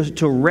able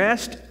to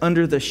rest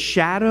under the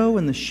shadow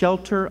and the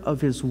shelter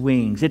of His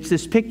wings. It's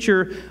this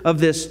picture of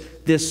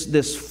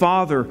this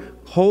father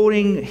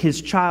holding his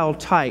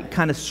child tight,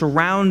 kind of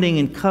surrounding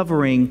and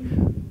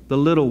covering the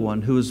little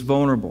one who is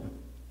vulnerable.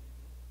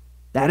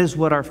 That is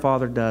what our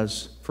Father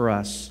does for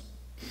us.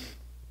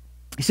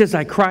 He says,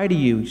 I cry to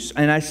you,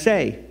 and I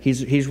say,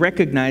 he's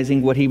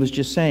recognizing what he was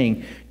just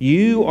saying.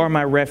 You are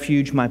my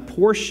refuge, my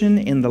portion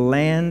in the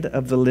land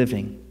of the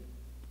living.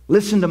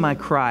 Listen to my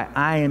cry.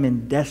 I am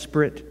in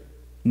desperate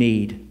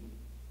need.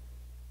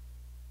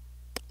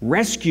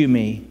 Rescue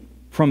me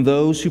from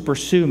those who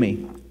pursue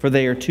me, for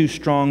they are too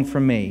strong for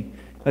me.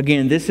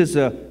 Again, this is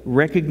a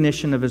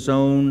recognition of his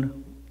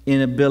own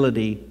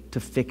inability to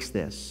fix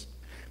this.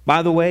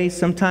 By the way,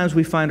 sometimes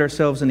we find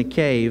ourselves in a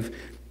cave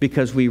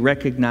because we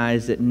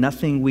recognize that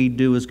nothing we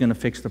do is going to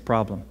fix the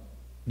problem.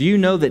 Do you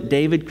know that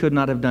David could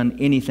not have done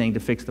anything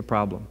to fix the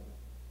problem?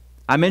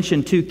 I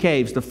mentioned 2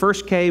 caves. The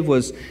first cave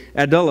was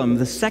Adullam.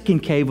 The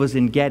second cave was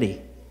En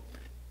Gedi.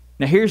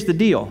 Now here's the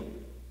deal.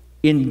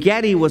 En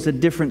Gedi was a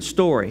different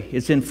story.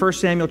 It's in 1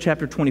 Samuel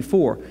chapter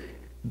 24.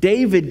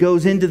 David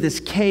goes into this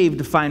cave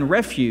to find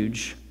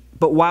refuge,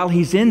 but while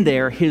he's in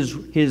there,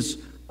 persecutor,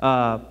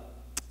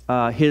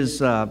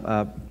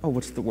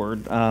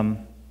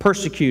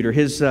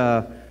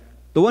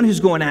 the one who's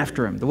going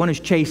after him, the one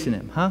who's chasing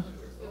him,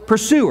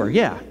 Pursuer,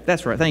 yeah,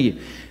 that's right, thank you.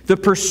 The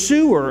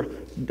pursuer,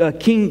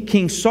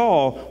 King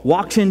Saul,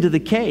 walks into the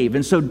cave.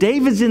 And so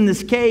David's in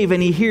this cave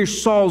and he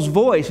hears Saul's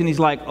voice and he's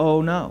like,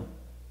 oh no,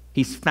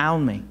 he's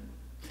found me.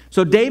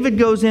 So David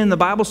goes in, the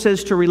Bible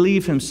says to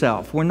relieve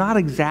himself. We're not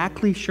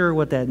exactly sure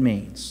what that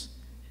means.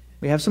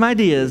 We have some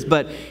ideas,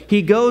 but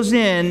he goes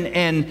in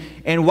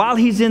and while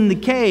he's in the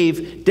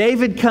cave,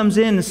 David comes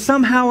in and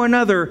somehow or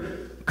another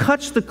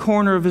cuts the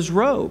corner of his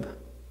robe.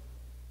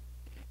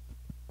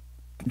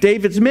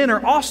 David's men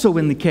are also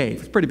in the cave.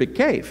 It's a pretty big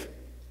cave.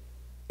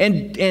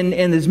 And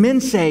his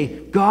men say,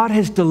 God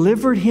has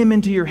delivered him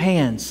into your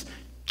hands.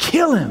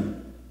 Kill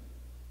him.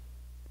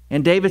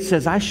 And David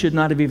says, I should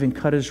not have even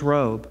cut his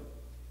robe.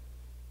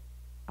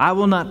 I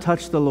will not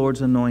touch the Lord's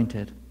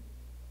anointed.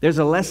 There's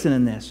a lesson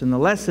in this, and the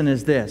lesson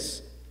is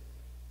this.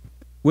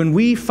 When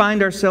we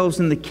find ourselves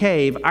in the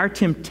cave, our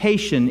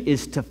temptation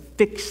is to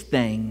fix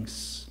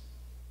things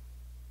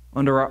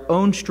under our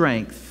own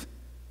strength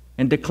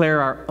and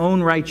declare our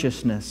own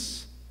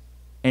righteousness.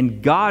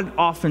 And God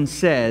often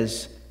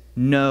says,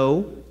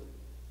 no,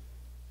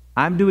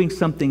 I'm doing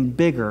something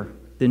bigger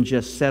than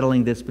just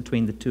settling this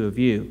between the two of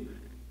you.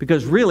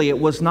 Because really, it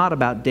was not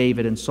about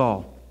David and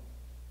Saul.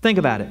 Think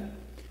about it.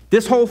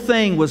 This whole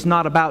thing was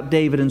not about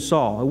David and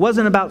Saul. It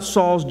wasn't about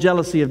Saul's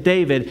jealousy of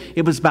David.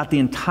 It was about the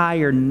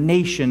entire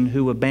nation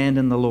who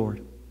abandoned the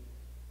Lord.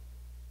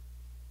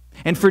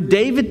 And for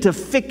David to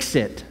fix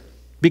it,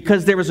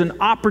 because there was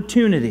an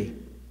opportunity,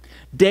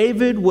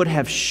 David would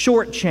have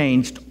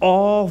shortchanged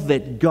all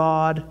that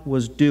God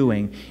was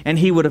doing. And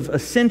he would have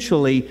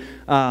essentially,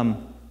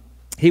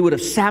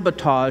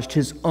 sabotaged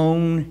his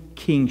own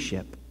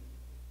kingship.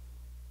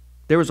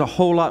 There was a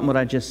whole lot in what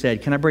I just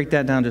said. Can I break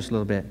that down just a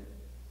little bit?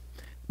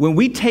 When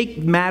we take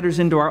matters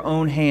into our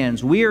own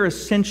hands, we are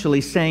essentially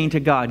saying to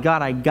God,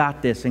 God, I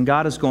got this. And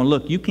God is going,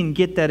 look, you can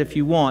get that if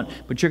you want,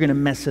 but you're going to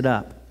mess it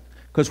up.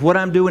 Because what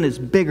I'm doing is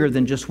bigger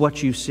than just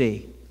what you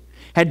see.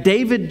 Had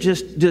David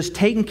just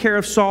taken care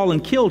of Saul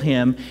and killed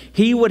him,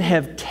 he would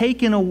have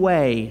taken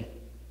away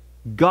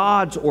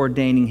God's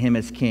ordaining him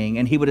as king,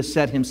 and he would have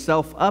set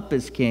himself up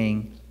as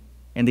king,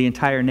 and the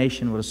entire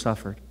nation would have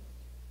suffered.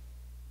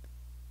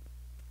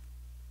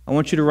 I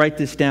want you to write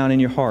this down in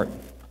your heart,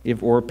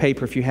 or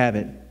paper if you have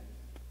it.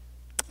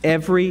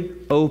 Every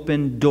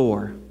open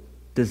door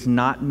does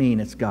not mean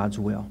it's God's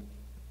will.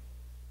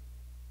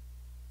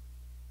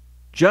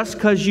 Just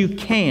because you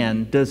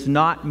can does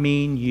not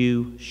mean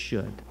you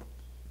should.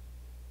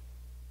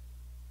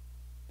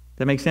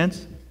 That make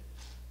sense?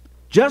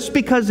 Just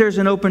because there's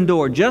an open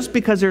door, just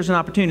because there's an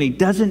opportunity,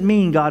 doesn't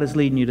mean God is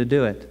leading you to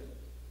do it.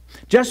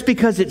 Just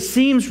because it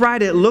seems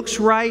right, it looks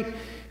right,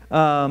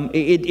 it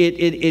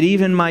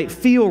even might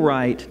feel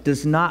right,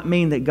 does not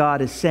mean that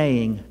God is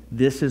saying,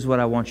 this is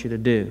what I want you to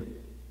do.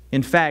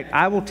 In fact,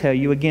 I will tell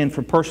you again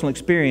from personal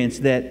experience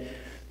that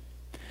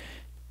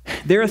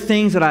there are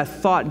things that I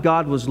thought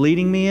God was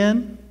leading me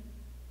in,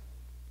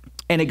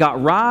 and it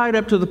got right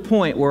up to the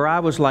point where I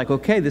was like,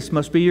 okay, this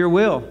must be your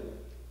will.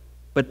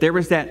 But there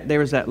was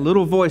that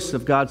little voice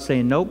of God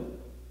saying, nope,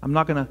 I'm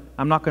not gonna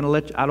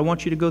let you, I don't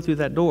want you to go through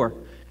that door.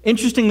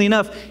 Interestingly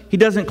enough, he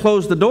doesn't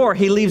close the door,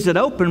 he leaves it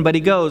open, but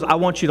he goes, I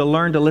want you to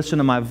learn to listen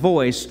to my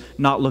voice,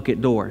 not look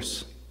at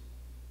doors.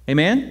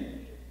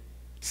 Amen?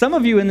 Some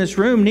of you in this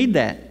room need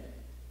that.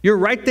 You're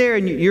right there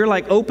and you're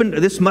like open,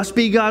 this must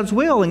be God's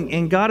will.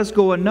 And God is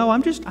going, no,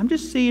 I'm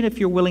just seeing if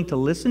you're willing to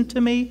listen to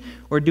me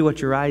or do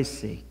what your eyes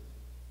see.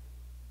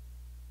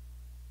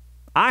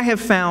 I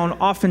have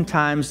found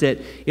oftentimes that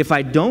if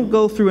I don't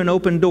go through an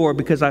open door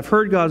because I've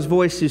heard God's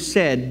voice who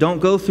said, don't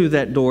go through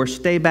that door,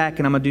 stay back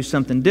and I'm going to do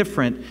something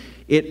different,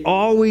 it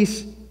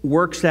always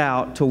works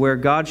out to where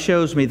God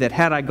shows me that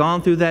had I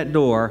gone through that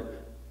door,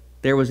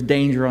 there was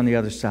danger on the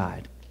other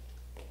side.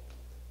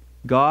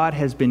 God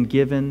has been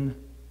given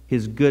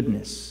His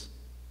goodness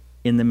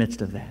in the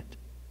midst of that.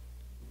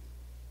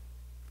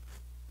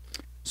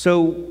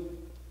 So,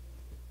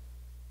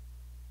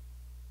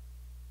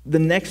 the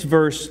next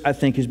verse, I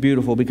think, is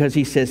beautiful because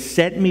he says,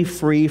 set me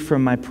free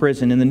from my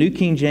prison. In the New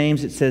King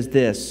James, it says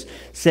this,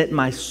 set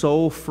my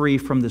soul free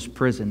from this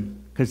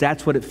prison, because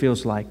that's what it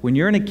feels like. When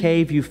you're in a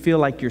cave, you feel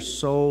like your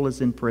soul is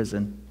in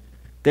prison.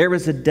 There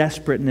is a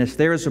desperateness,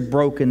 there is a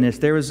brokenness,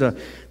 there is a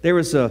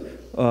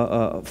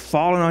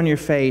falling on your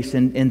face,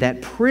 and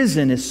that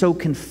prison is so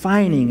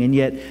confining, and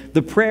yet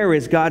the prayer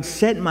is, God,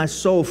 set my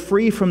soul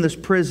free from this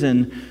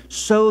prison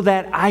so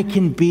that I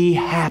can be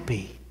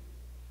happy.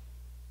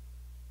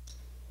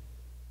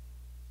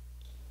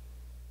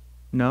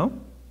 No?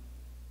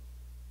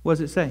 What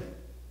does it say?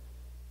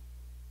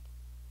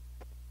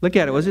 Look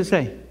at it. What does it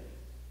say?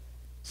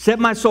 Set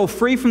my soul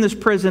free from this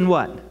prison,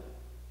 what?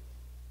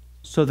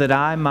 So that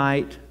I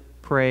might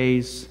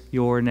praise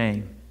your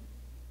name.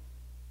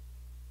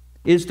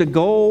 Is the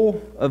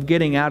goal of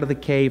getting out of the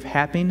cave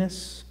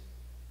happiness,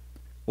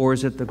 or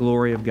is it the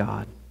glory of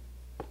God?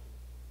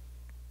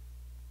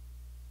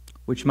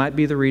 Which might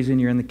be the reason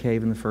you're in the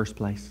cave in the first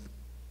place,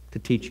 to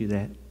teach you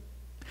that.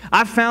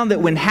 I've found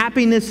that when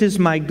happiness is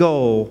my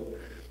goal,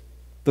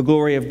 the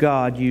glory of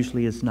God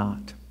usually is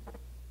not.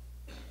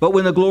 But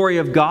when the glory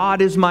of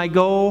God is my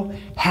goal,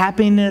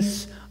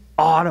 happiness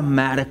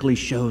automatically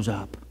shows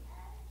up.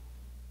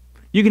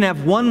 You can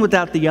have one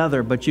without the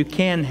other, but you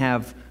can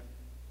have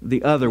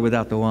the other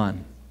without the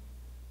one.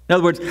 In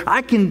other words,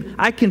 I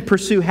can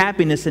pursue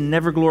happiness and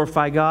never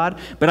glorify God,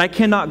 but I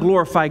cannot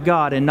glorify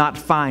God and not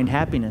find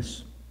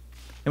happiness.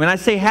 And when I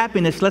say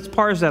happiness, let's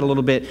parse that a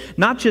little bit.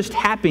 Not just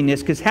happiness,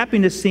 because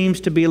happiness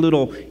seems to be a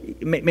little,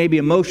 maybe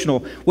emotional.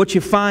 What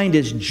you find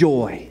is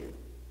joy.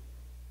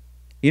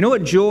 You know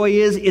what joy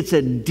is? It's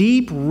a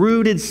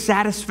deep-rooted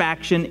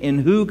satisfaction in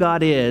who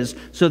God is,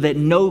 so that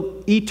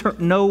no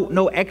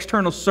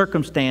external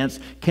circumstance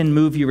can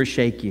move you or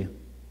shake you.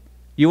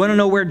 You want to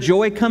know where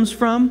joy comes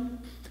from?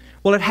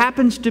 Well, it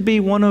happens to be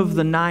one of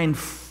the 9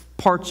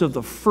 parts of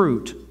the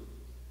fruit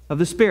of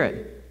the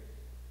Spirit.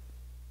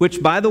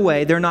 Which, by the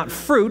way, they're not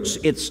fruits,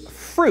 it's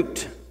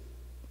fruit.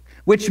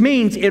 Which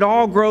means it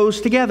all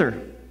grows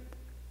together.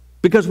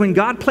 Because when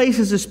God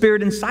places the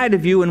Spirit inside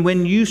of you, and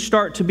when you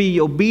start to be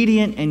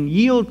obedient and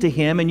yield to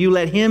Him, and you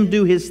let Him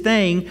do His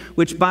thing,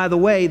 which, by the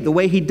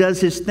way He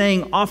does His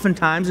thing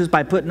oftentimes is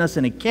by putting us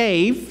in a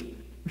cave.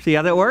 See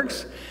how that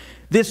works?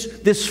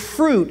 This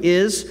fruit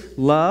is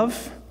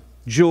love,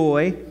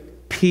 joy,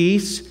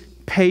 peace,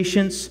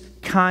 patience,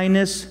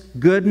 kindness,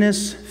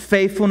 goodness,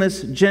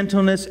 faithfulness,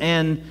 gentleness,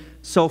 and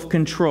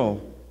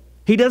self-control.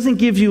 He doesn't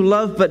give you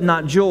love but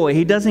not joy.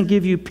 He doesn't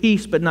give you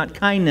peace but not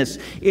kindness.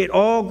 It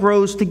all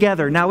grows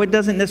together. Now, it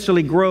doesn't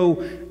necessarily grow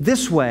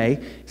this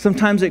way.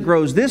 Sometimes it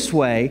grows this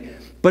way.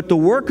 But the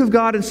work of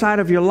God inside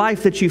of your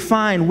life that you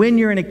find when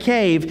you're in a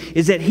cave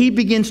is that He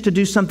begins to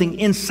do something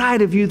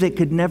inside of you that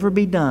could never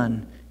be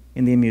done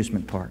in the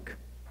amusement park.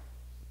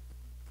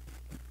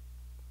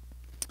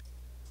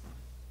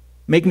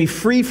 Make me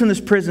free from this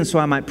prison so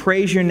I might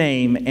praise your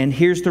name. And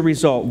here's the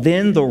result.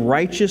 Then the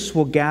righteous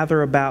will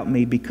gather about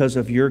me because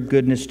of your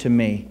goodness to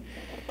me.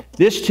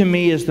 This to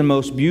me is the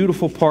most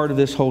beautiful part of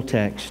this whole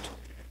text.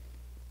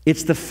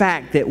 It's the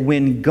fact that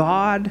when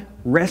God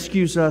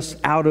rescues us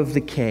out of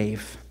the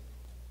cave,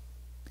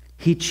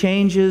 He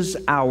changes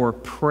our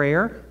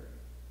prayer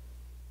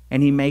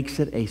and He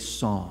makes it a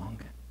song.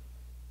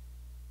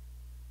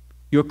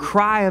 Your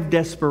cry of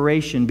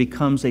desperation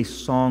becomes a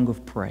song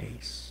of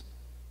praise.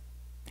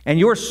 And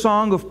your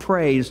song of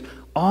praise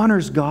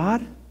honors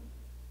God,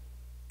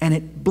 and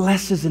it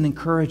blesses and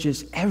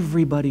encourages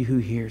everybody who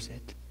hears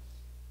it.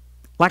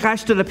 Like I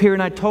stood up here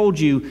and I told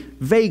you,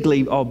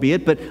 vaguely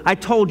albeit, but I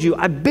told you,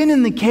 I've been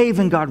in the cave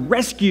and God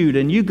rescued,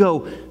 and you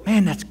go,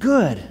 man, that's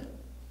good.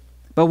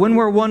 But when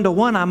we're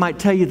one-to-one, I might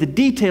tell you the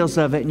details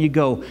of it, and you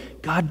go,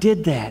 God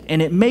did that.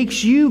 And it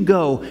makes you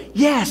go,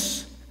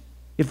 yes,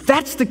 if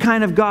that's the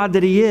kind of God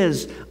that He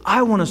is,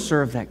 I want to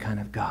serve that kind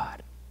of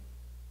God.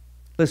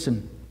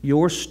 Listen,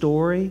 your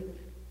story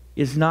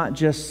is not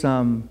just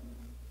some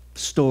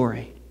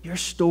story. Your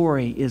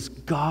story is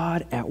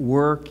God at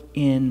work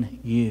in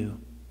you.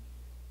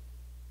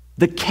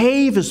 The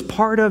cave is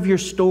part of your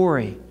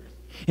story.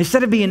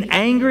 Instead of being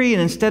angry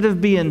and instead of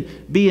being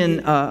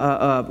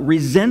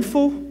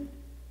resentful,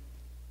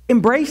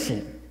 embrace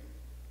it.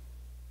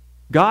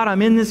 God,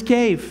 I'm in this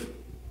cave.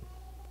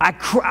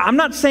 I'm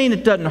not saying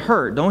it doesn't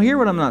hurt. Don't hear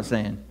what I'm not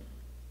saying.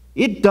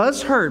 It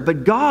does hurt,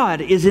 but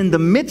God is in the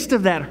midst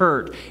of that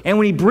hurt. And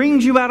when He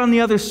brings you out on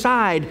the other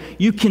side,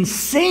 you can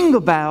sing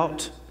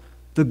about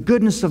the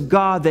goodness of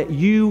God that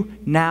you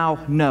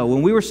now know.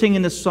 When we were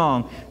singing this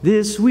song,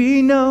 this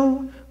we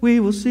know, we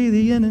will see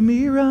the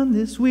enemy run,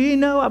 this we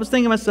know. I was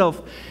thinking to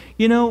myself,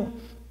 you know,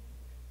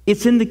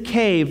 it's in the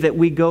cave that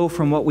we go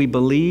from what we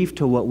believe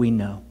to what we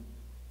know.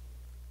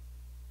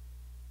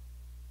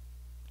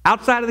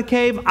 Outside of the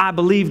cave, I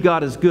believe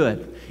God is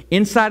good.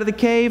 Inside of the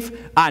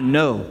cave, I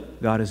know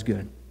God is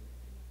good.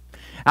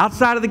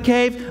 Outside of the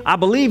cave, I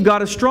believe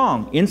God is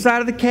strong.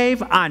 Inside of the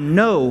cave, I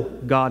know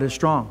God is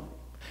strong.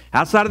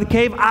 Outside of the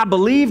cave, I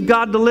believe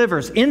God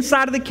delivers.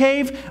 Inside of the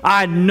cave,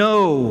 I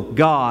know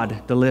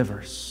God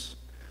delivers.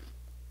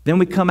 Then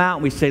we come out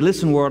and we say,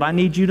 listen, world, I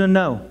need you to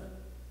know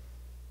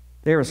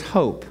there is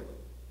hope,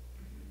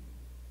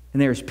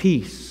 and there is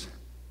peace,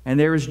 and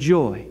there is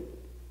joy.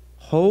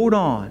 Hold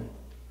on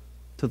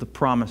to the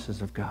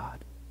promises of God.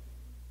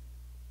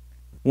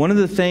 One of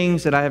the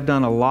things that I have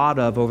done a lot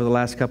of over the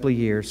last couple of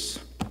years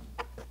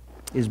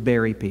is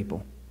bury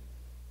people.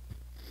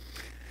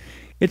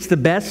 It's the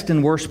best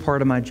and worst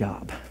part of my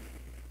job.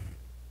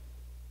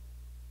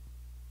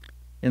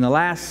 In the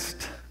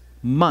last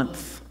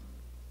month,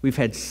 we've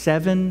had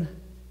 7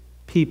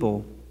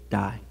 people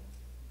die.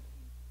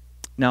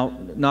 Now,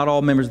 not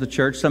all members of the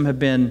church. Some have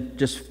been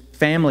just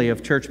family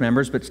of church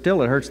members, but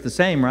still it hurts the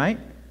same, right?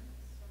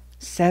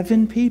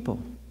 7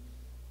 people.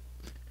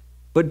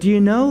 But do you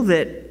know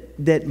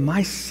that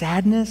my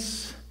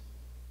sadness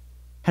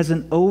has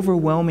an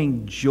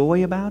overwhelming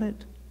joy about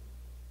it?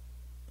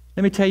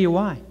 Let me tell you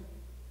why.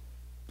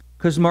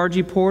 Because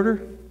Margie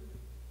Porter,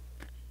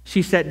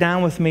 she sat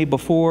down with me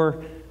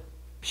before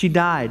she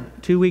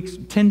died,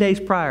 10 days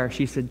prior.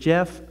 She said,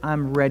 Jeff,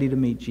 I'm ready to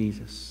meet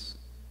Jesus.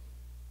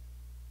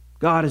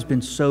 God has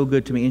been so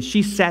good to me. And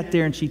she sat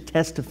there and she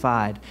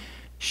testified.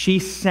 She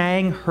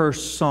sang her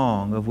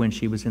song of when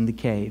she was in the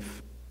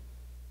cave.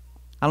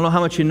 I don't know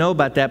how much you know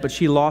about that, but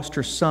she lost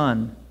her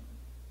son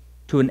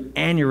to an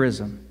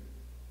aneurysm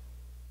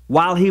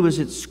while he was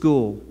at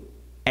school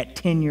at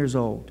 10 years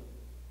old.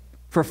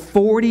 For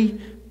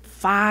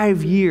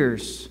 45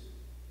 years,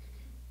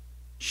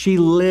 she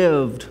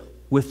lived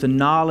with the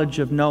knowledge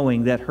of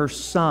knowing that her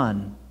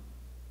son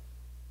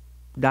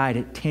died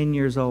at 10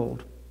 years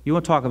old. You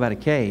want to talk about a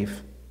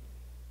cave.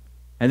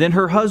 And then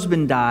her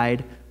husband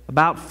died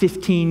about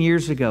 15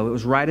 years ago. It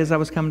was right as I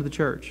was coming to the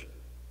church.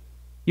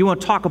 You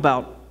want to talk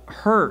about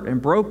hurt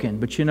and broken,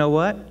 but you know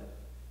what?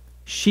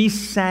 She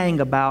sang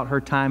about her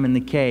time in the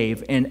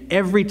cave, and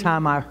every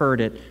time I heard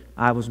it,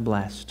 I was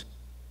blessed.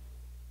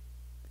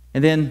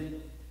 And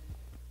then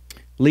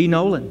Lee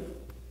Nolan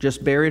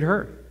just buried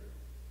her.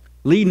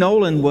 Lee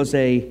Nolan was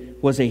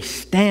a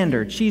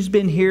standard. She's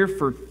been here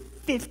for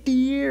 50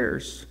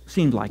 years.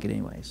 Seems like it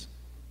anyways.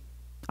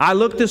 I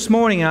looked this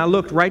morning and I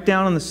looked right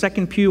down on the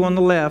second pew on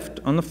the left,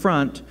 on the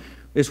front,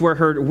 is where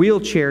her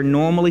wheelchair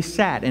normally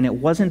sat, and it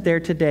wasn't there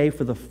today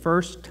for the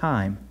first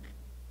time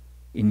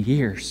in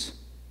years.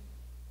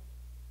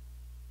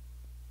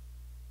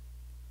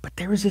 But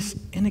there was this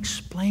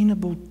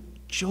inexplainable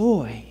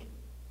joy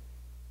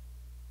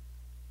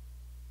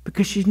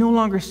because she's no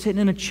longer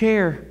sitting in a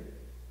chair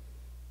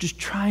just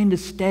trying to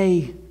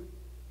stay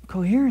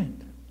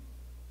coherent.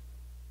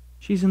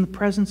 She's in the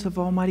presence of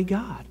Almighty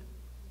God.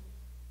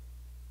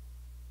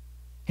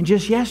 And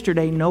just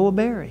yesterday, Noah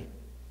Berry.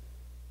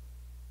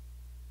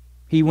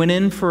 He went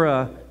in for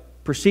a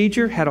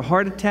procedure, had a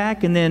heart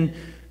attack, and then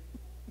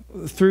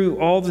through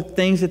all the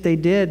things that they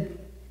did,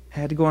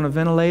 had to go on a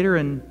ventilator,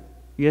 and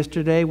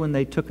yesterday when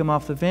they took him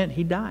off the vent,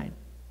 he died.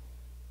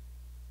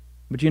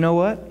 But you know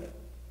what?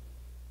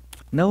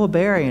 Noah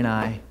Berry and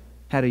I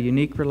had a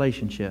unique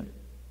relationship.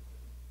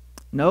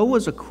 Noah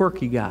was a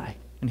quirky guy,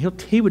 and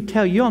he would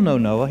tell you, y'all know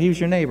Noah, he was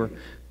your neighbor.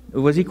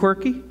 Was he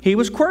quirky? He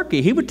was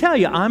quirky. He would tell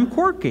you, I'm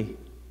quirky.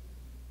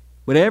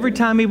 But every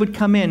time he would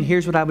come in,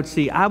 here's what I would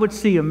see. I would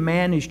see a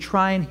man who's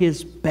trying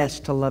his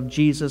best to love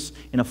Jesus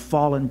in a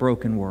fallen,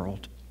 broken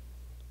world.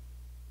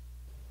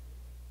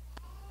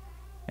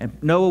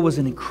 And Noah was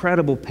in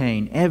incredible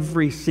pain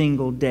every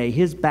single day.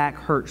 His back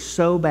hurt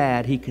so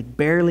bad he could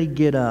barely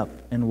get up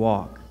and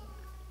walk.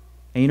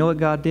 And you know what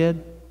God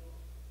did?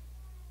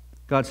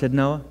 God said,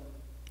 Noah,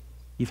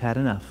 you've had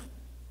enough.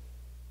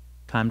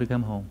 Time to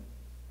come home.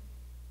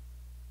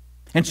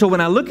 And so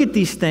when I look at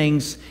these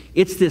things,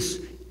 it's this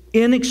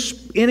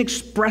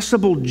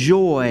inexpressible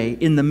joy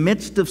in the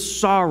midst of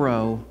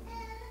sorrow,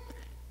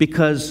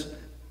 because,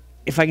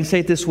 if I can say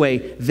it this way,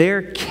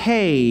 their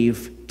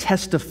cave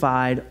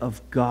testified of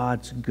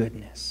God's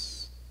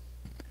goodness,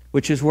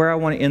 which is where I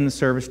want to end the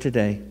service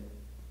today.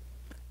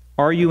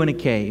 Are you in a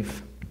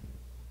cave?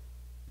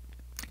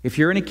 If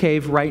you're in a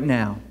cave right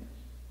now,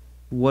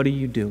 what are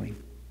you doing?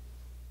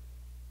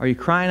 Are you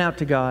crying out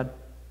to God?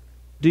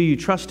 Do you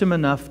trust Him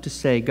enough to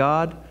say,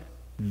 God,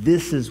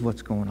 this is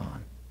what's going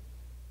on?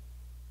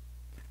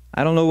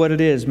 I don't know what it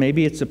is.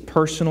 Maybe it's a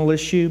personal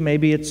issue.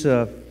 Maybe it's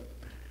a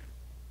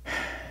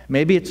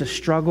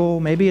struggle.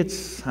 Maybe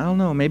it's, I don't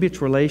know, maybe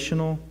it's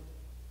relational.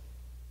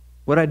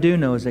 What I do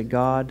know is that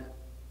God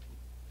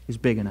is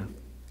big enough,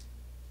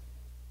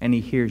 and He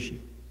hears you.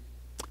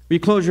 Will you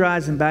close your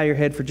eyes and bow your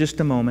head for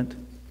just a moment?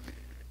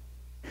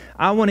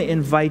 I want to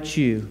invite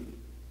you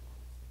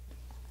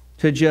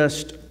to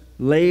just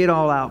lay it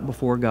all out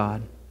before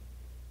God.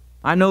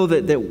 I know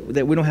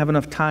that we don't have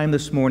enough time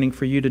this morning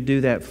for you to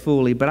do that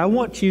fully, but I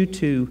want you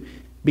to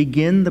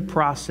begin the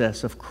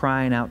process of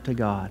crying out to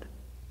God.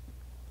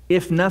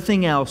 If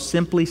nothing else,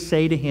 simply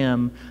say to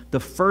Him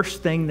the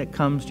first thing that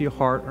comes to your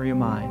heart or your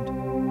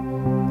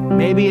mind.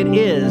 Maybe it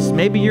is.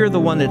 Maybe you're the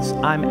one that's,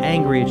 I'm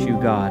angry at you,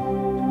 God.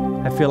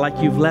 I feel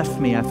like you've left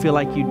me. I feel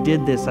like you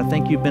did this. I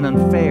think you've been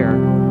unfair.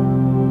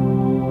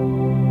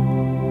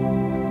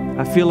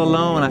 I feel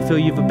alone. I feel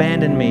you've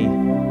abandoned me.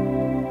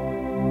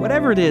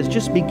 Whatever it is,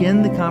 just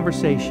begin the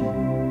conversation.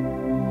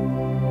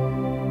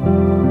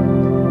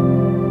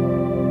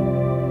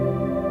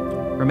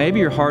 Or maybe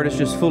your heart is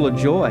just full of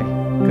joy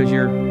because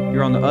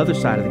you're on the other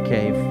side of the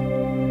cave.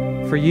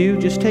 For you,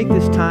 just take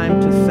this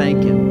time to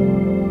thank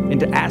Him and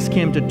to ask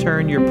Him to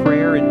turn your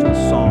prayer into a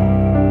song.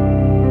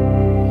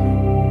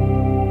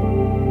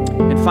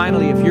 And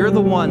finally, if you're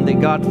the one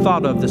that God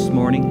thought of this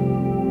morning,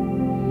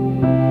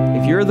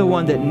 if you're the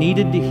one that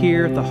needed to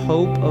hear the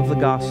hope of the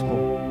gospel,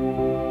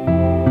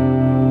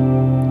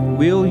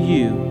 will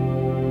you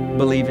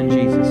believe in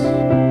Jesus?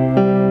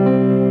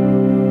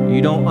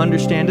 You don't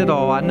understand it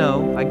all. I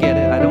know. I get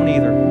it. I don't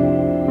either.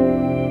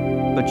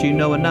 But you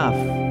know enough.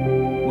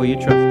 Will you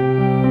trust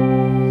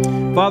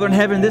Him? Father in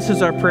heaven, this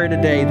is our prayer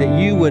today, that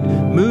you would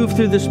move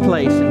through this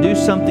place and do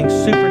something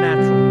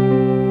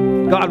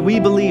supernatural. God, we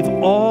believe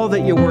all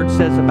that your word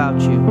says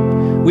about you.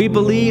 We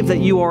believe that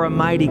you are a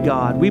mighty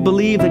God. We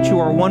believe that you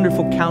are a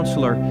wonderful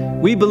counselor.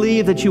 We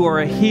believe that you are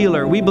a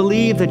healer. We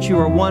believe that you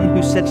are one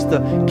who sets the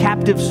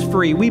captives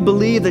free. We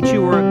believe that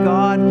you are a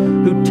God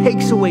who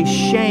takes away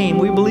shame.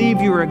 We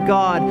believe you are a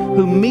God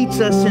who meets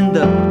us in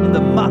the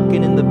muck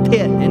and in the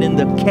pit and in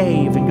the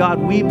cave. And God,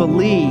 we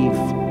believe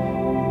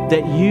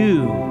that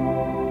you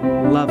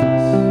love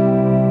us.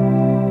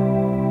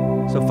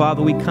 So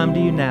Father, we come to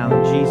you now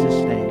in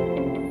Jesus' name.